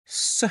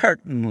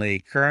 "Certainly,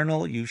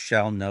 Colonel, you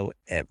shall know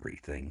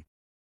everything.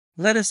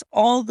 Let us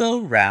all go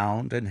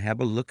round and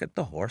have a look at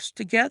the horse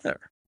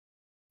together.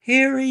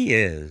 Here he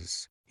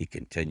is," he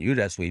continued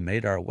as we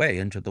made our way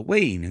into the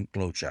weighing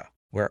enclosure,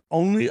 where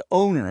only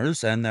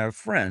owners and their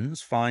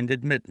friends find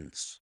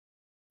admittance.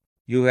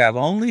 "You have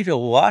only to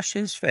wash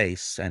his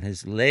face and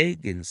his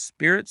leg in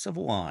spirits of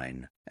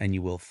wine, and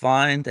you will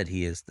find that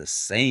he is the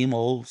same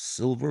old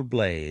Silver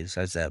Blaze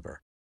as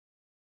ever."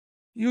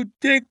 "You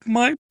take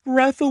my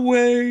breath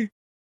away."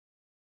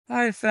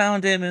 "I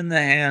found him in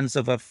the hands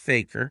of a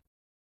faker,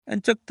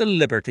 and took the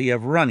liberty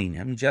of running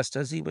him just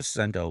as he was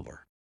sent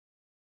over."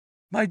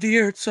 "My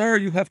dear sir,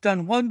 you have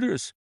done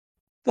wonders.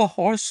 The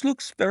horse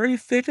looks very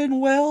fit and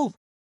well.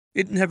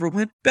 It never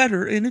went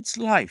better in its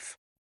life.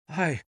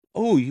 I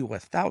owe you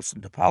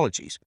 1,000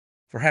 apologies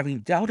for having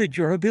doubted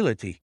your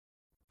ability.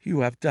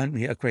 You have done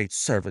me a great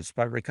service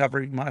by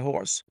recovering my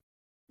horse.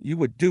 You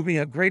would do me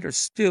a greater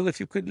still if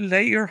you could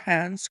lay your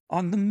hands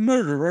on the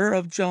murderer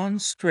of John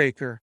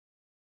Straker."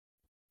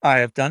 "I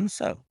have done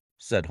so,"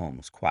 said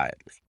Holmes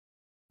quietly.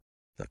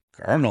 The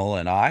colonel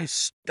and I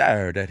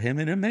stared at him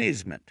in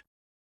amazement.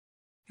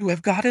 "You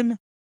have got him?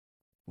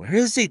 Where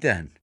is he,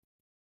 then?"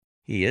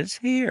 "He is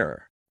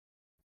here."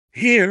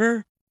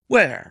 "Here?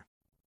 Where?"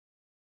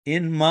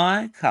 "In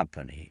my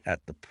company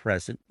at the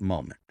present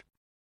moment."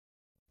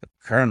 The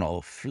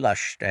colonel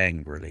flushed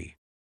angrily.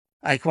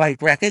 "I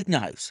quite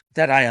recognize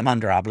that I am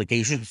under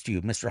obligations to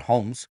you, Mr.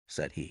 Holmes,"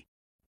 said he,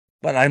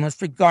 "but I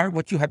must regard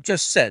what you have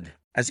just said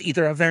as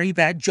either a very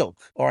bad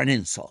joke or an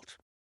insult."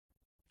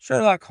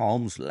 Sherlock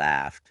Holmes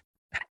laughed.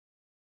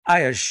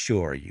 "I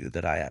assure you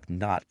that I have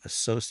not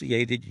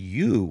associated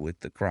you with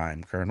the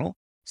crime, Colonel,"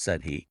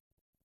 said he.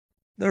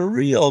 "The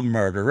real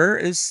murderer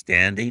is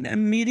standing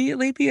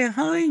immediately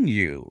behind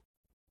you."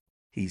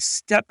 He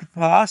stepped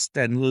past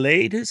and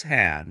laid his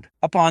hand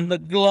upon the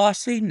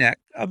glossy neck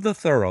of the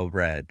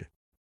thoroughbred.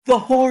 "The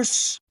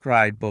horse!"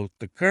 cried both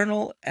the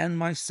colonel and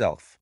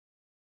myself.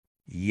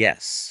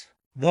 "Yes,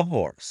 the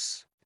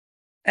horse.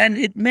 And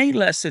it may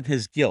lessen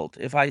his guilt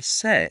if I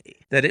say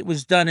that it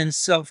was done in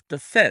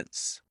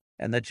self-defense,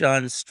 and that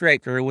John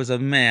Straker was a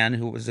man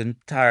who was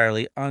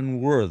entirely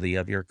unworthy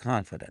of your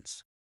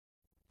confidence.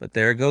 But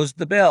there goes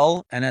the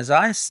bell, and as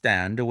I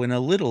stand to win a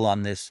little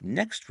on this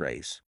next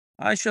race,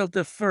 I shall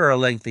defer a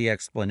lengthy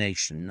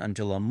explanation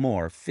until a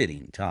more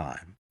fitting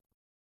time."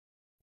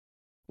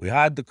 We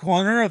had the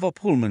corner of a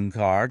Pullman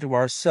car to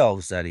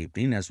ourselves that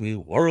evening as we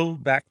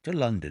whirled back to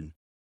London,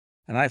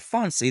 and I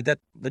fancied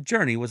that the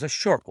journey was a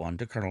short one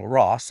to Colonel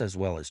Ross as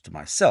well as to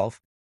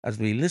myself, as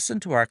we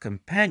listened to our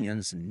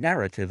companion's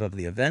narrative of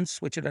the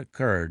events which had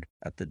occurred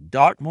at the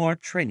Dartmoor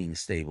training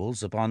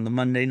stables upon the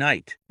Monday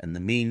night, and the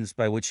means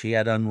by which he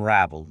had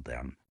unravelled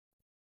them.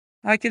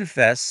 "I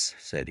confess,"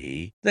 said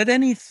he, "that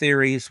any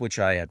theories which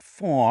I had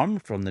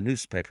formed from the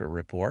newspaper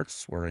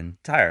reports were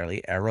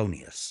entirely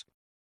erroneous.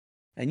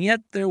 And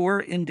yet there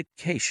were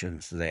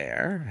indications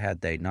there, had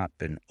they not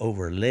been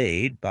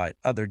overlaid by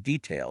other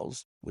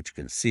details which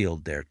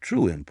concealed their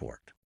true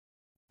import.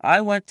 I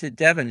went to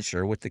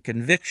Devonshire with the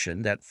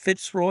conviction that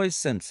Fitzroy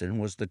Simpson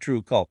was the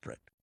true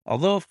culprit,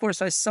 although of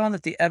course I saw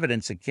that the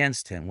evidence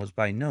against him was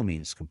by no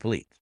means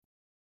complete.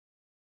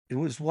 It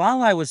was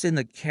while I was in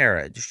the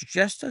carriage,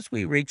 just as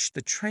we reached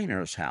the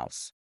trainer's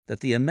house,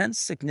 that the immense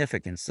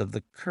significance of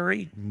the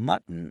curried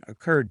mutton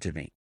occurred to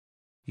me.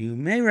 You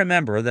may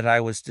remember that I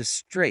was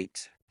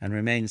distrait and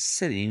remained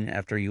sitting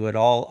after you had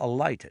all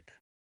alighted.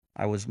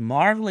 I was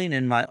marveling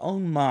in my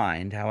own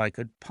mind how I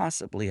could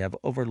possibly have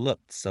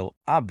overlooked so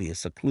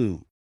obvious a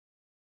clue.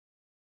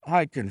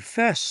 "I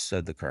confess,"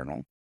 said the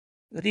colonel,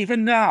 "that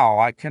even now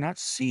I cannot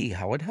see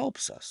how it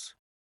helps us."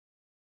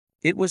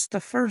 It was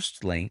the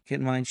first link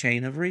in my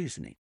chain of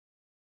reasoning.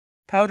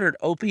 Powdered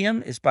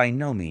opium is by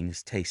no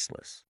means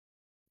tasteless.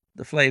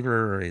 The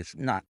flavor is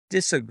not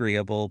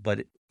disagreeable, but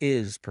it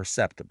is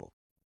perceptible.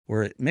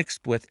 Were it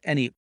mixed with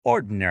any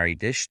ordinary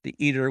dish, the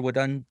eater would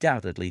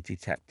undoubtedly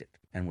detect it,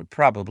 and would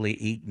probably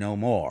eat no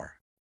more.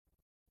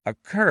 A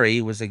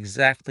curry was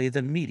exactly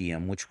the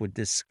medium which would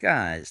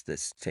disguise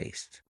this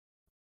taste.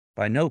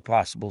 By no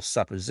possible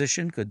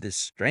supposition could this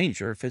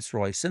stranger,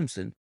 Fitzroy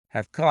Simpson,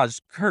 have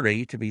caused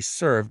curry to be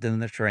served in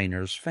the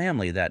trainer's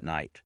family that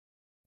night.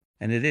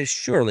 and it is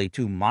surely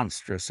too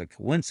monstrous a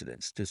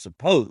coincidence to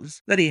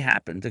suppose that he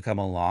happened to come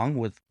along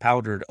with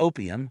powdered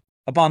opium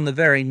upon the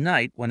very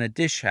night when a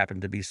dish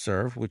happened to be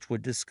served which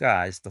would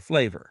disguise the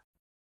flavor.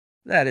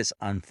 That is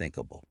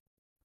unthinkable.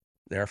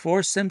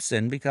 Therefore,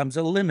 Simpson becomes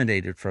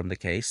eliminated from the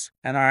case,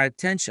 and our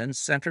attention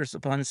centers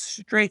upon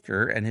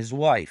Straker and his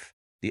wife,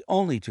 the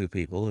only two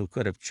people who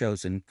could have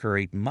chosen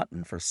curried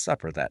mutton for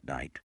supper that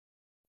night.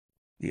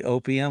 The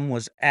opium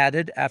was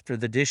added after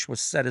the dish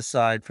was set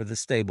aside for the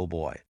stable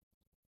boy,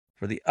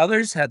 for the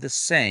others had the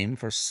same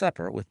for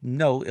supper with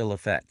no ill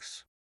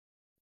effects.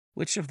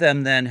 Which of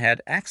them then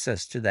had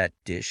access to that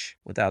dish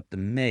without the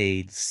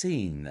maid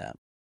seeing them?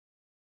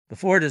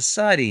 Before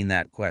deciding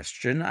that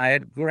question, I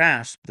had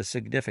grasped the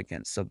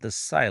significance of the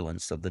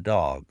silence of the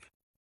dog,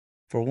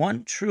 for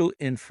one true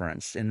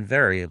inference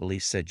invariably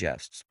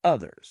suggests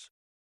others.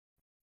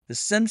 The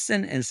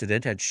Simpson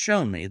incident had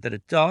shown me that a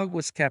dog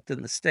was kept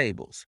in the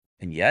stables,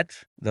 and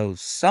yet, though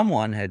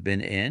someone had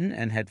been in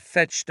and had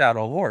fetched out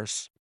a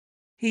horse,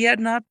 he had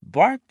not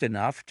barked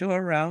enough to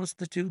arouse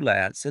the two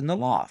lads in the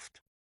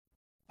loft.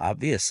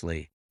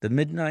 Obviously, the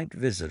midnight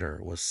visitor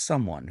was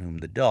someone whom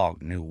the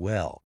dog knew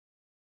well.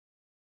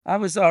 I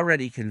was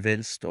already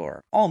convinced,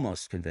 or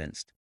almost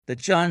convinced, that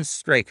John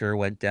Straker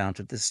went down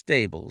to the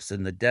stables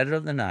in the dead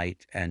of the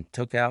night and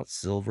took out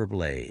Silver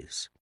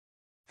Blaze.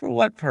 For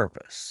what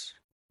purpose?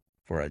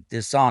 For a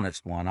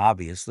dishonest one,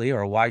 obviously,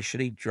 or why should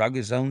he drug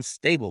his own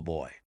stable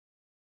boy?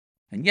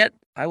 And yet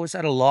I was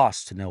at a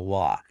loss to know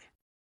why.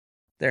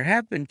 There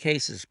have been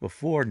cases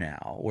before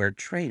now where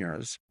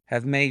trainers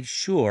have made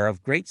sure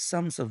of great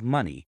sums of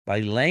money by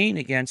laying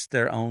against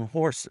their own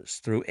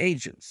horses through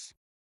agents,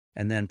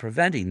 and then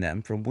preventing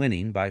them from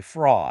winning by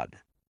fraud.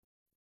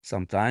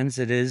 Sometimes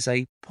it is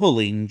a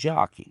pulling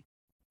jockey.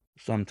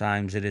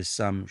 Sometimes it is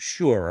some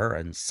surer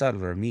and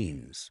subtler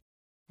means.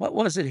 What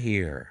was it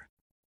here?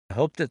 I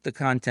hoped that the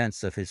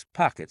contents of his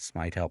pockets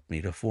might help me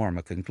to form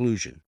a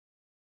conclusion.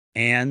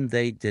 And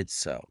they did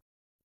so.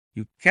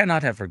 You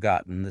cannot have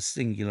forgotten the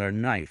singular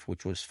knife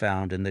which was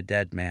found in the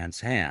dead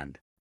man's hand,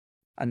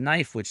 a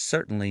knife which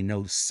certainly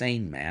no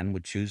sane man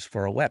would choose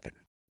for a weapon.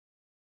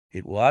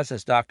 It was,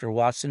 as Dr.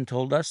 Watson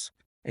told us,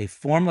 a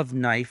form of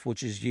knife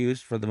which is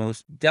used for the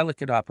most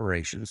delicate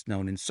operations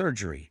known in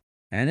surgery,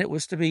 and it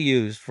was to be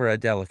used for a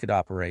delicate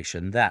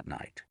operation that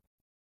night.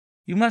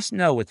 You must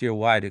know, with your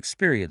wide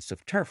experience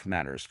of turf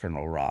matters,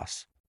 Colonel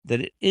Ross,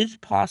 that it is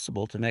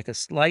possible to make a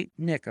slight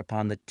nick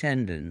upon the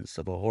tendons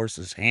of a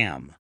horse's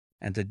ham,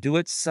 and to do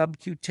it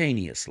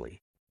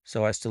subcutaneously,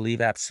 so as to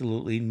leave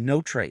absolutely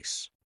no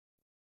trace.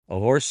 A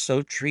horse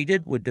so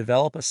treated would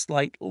develop a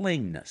slight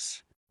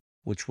lameness,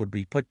 which would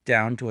be put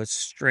down to a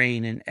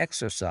strain in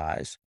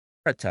exercise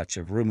or a touch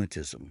of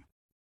rheumatism,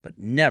 but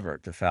never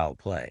to foul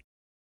play.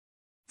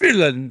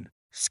 "Villain!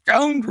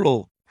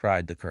 Scoundrel!"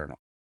 cried the colonel.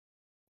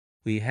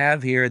 We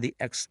have here the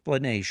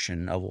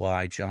explanation of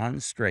why John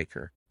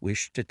Straker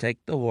wished to take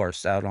the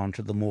horse out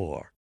onto the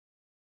moor.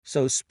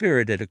 So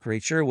spirited a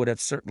creature would have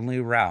certainly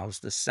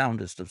roused the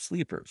soundest of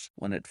sleepers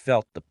when it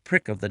felt the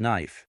prick of the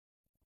knife.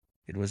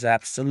 It was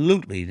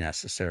absolutely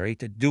necessary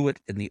to do it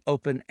in the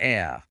open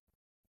air.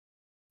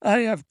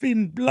 "I have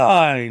been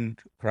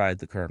blind," cried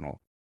the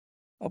colonel.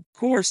 "Of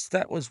course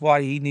that was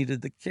why he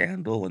needed the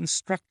candle and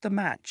struck the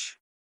match."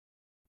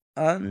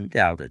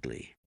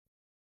 "Undoubtedly.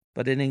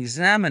 But in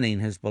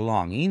examining his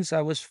belongings,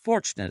 I was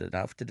fortunate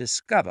enough to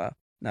discover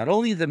not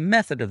only the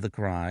method of the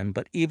crime,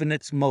 but even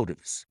its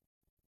motives.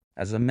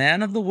 As a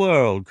man of the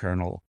world,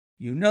 Colonel,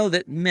 you know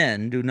that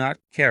men do not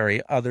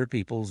carry other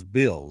people's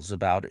bills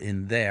about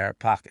in their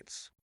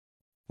pockets.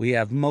 We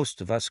have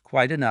most of us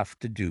quite enough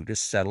to do to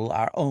settle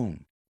our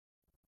own.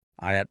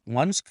 I at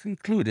once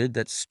concluded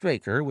that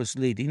Straker was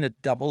leading a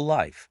double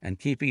life and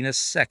keeping a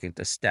second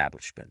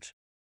establishment.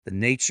 The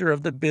nature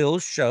of the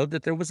bills showed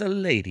that there was a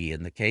lady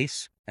in the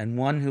case, and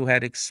one who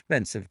had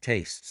expensive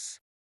tastes.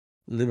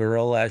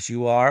 Liberal as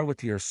you are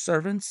with your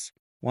servants,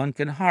 one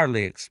can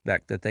hardly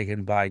expect that they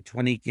can buy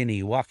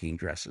 20-guinea walking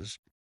dresses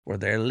for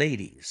their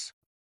ladies.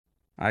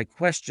 I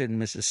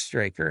questioned Mrs.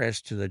 Straker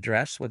as to the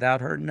dress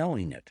without her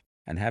knowing it,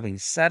 and having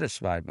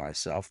satisfied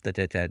myself that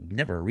it had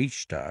never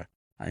reached her,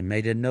 I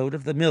made a note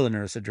of the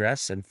milliner's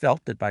address and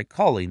felt that by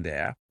calling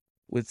there,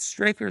 with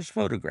Straker's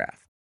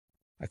photograph,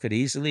 I could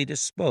easily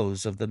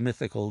dispose of the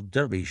mythical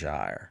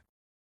Derbyshire.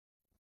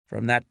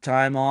 From that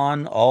time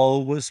on,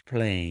 all was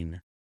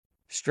plain.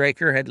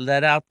 Straker had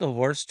led out the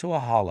horse to a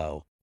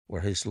hollow,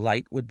 where his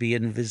light would be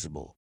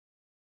invisible.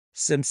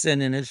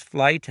 Simpson, in his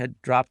flight,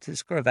 had dropped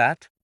his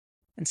cravat,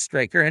 and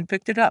Straker had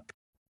picked it up,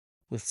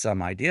 with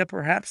some idea,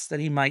 perhaps,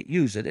 that he might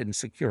use it in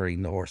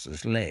securing the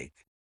horse's leg.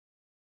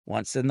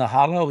 Once in the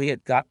hollow, he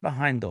had got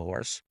behind the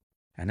horse,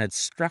 and had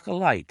struck a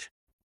light,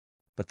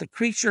 but the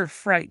creature,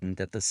 frightened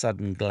at the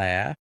sudden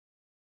glare,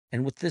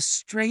 and with this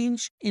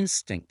strange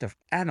instinct of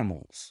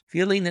animals,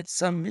 feeling that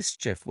some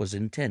mischief was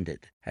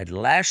intended, had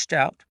lashed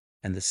out,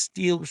 and the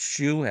steel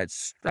shoe had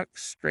struck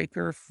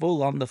Straker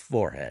full on the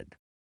forehead.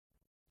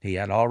 He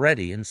had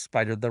already, in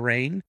spite of the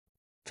rain,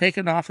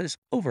 taken off his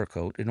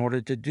overcoat in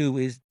order to do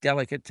his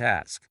delicate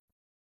task.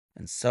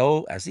 and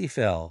so, as he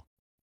fell,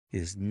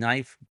 his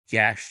knife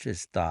gashed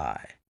his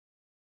thigh.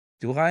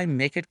 Do I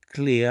make it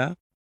clear?"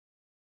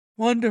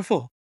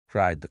 "Wonderful!"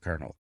 cried the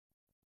colonel.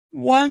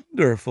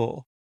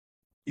 "Wonderful!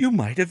 You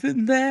might have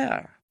been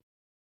there."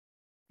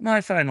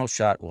 My final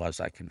shot was,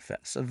 I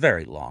confess, a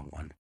very long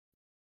one.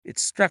 It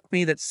struck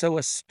me that so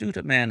astute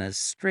a man as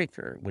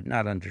Straker would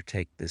not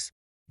undertake this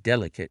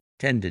delicate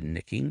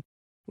tendon-nicking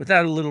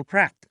without a little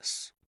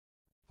practice.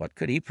 What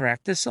could he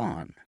practice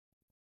on?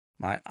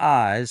 My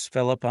eyes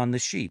fell upon the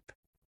sheep,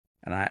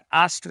 and I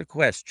asked a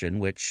question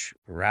which,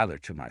 rather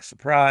to my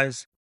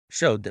surprise,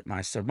 showed that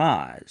my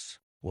surmise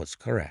was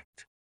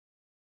correct.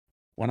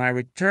 When I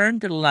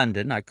returned to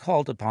London, I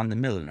called upon the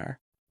milliner,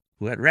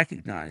 who had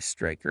recognized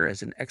Straker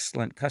as an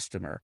excellent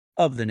customer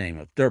of the name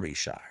of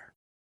Derbyshire,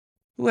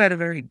 who had a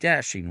very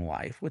dashing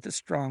wife with a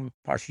strong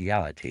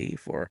partiality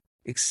for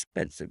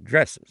expensive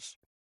dresses.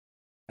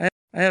 I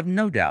have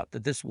no doubt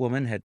that this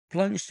woman had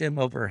plunged him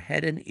over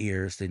head and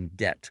ears in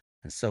debt,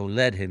 and so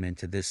led him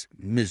into this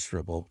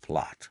miserable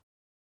plot.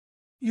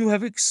 "You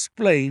have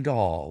explained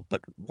all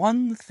but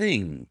one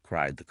thing,"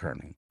 cried the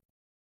colonel.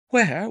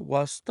 "Where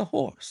was the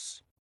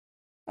horse?"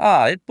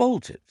 "Ah, it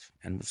bolted,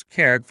 and was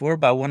cared for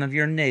by one of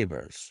your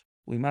neighbors.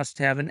 We must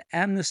have an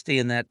amnesty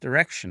in that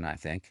direction, I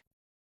think.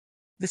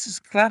 This is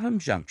Clapham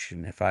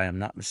Junction, if I am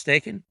not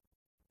mistaken,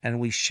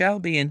 and we shall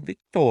be in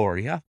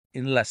Victoria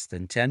in less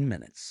than 10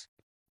 minutes.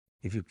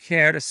 If you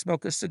care to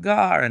smoke a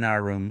cigar in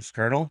our rooms,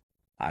 Colonel,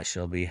 I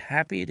shall be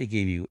happy to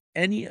give you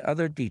any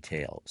other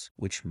details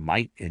which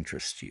might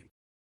interest you."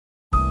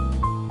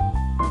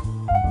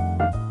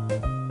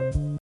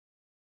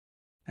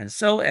 And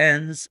so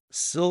ends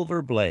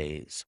Silver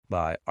Blaze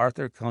by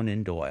Arthur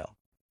Conan Doyle.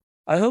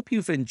 I hope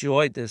you've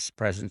enjoyed this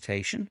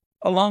presentation,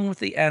 along with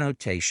the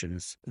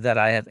annotations that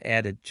I have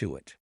added to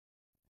it.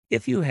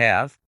 If you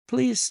have,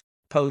 please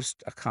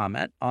post a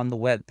comment on the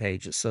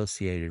webpage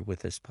associated with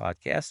this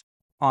podcast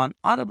on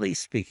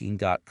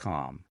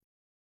audiblyspeaking.com.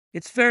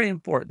 It's very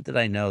important that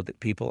I know that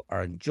people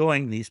are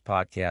enjoying these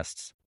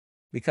podcasts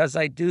because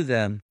I do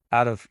them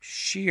out of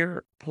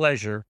sheer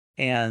pleasure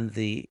and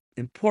the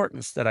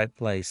importance that I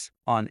place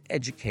on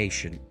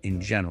education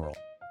in general.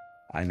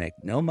 I make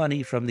no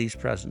money from these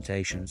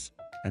presentations,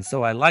 and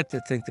so I like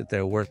to think that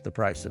they're worth the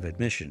price of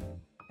admission,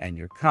 and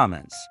your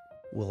comments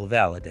will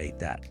validate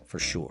that for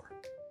sure.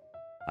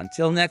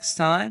 Until next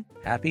time,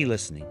 happy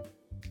listening.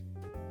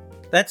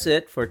 That's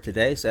it for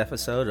today's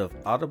episode of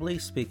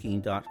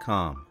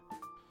audiblyspeaking.com.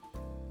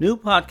 New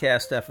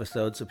podcast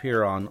episodes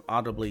appear on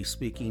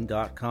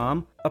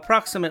audiblyspeaking.com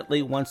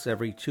approximately once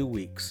every 2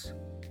 weeks.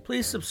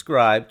 Please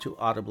subscribe to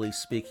Audibly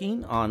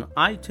Speaking on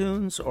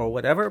iTunes or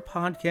whatever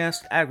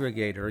podcast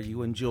aggregator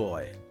you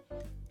enjoy.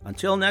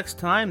 Until next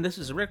time, this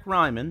is Rick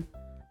Ryman.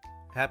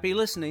 Happy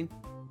listening.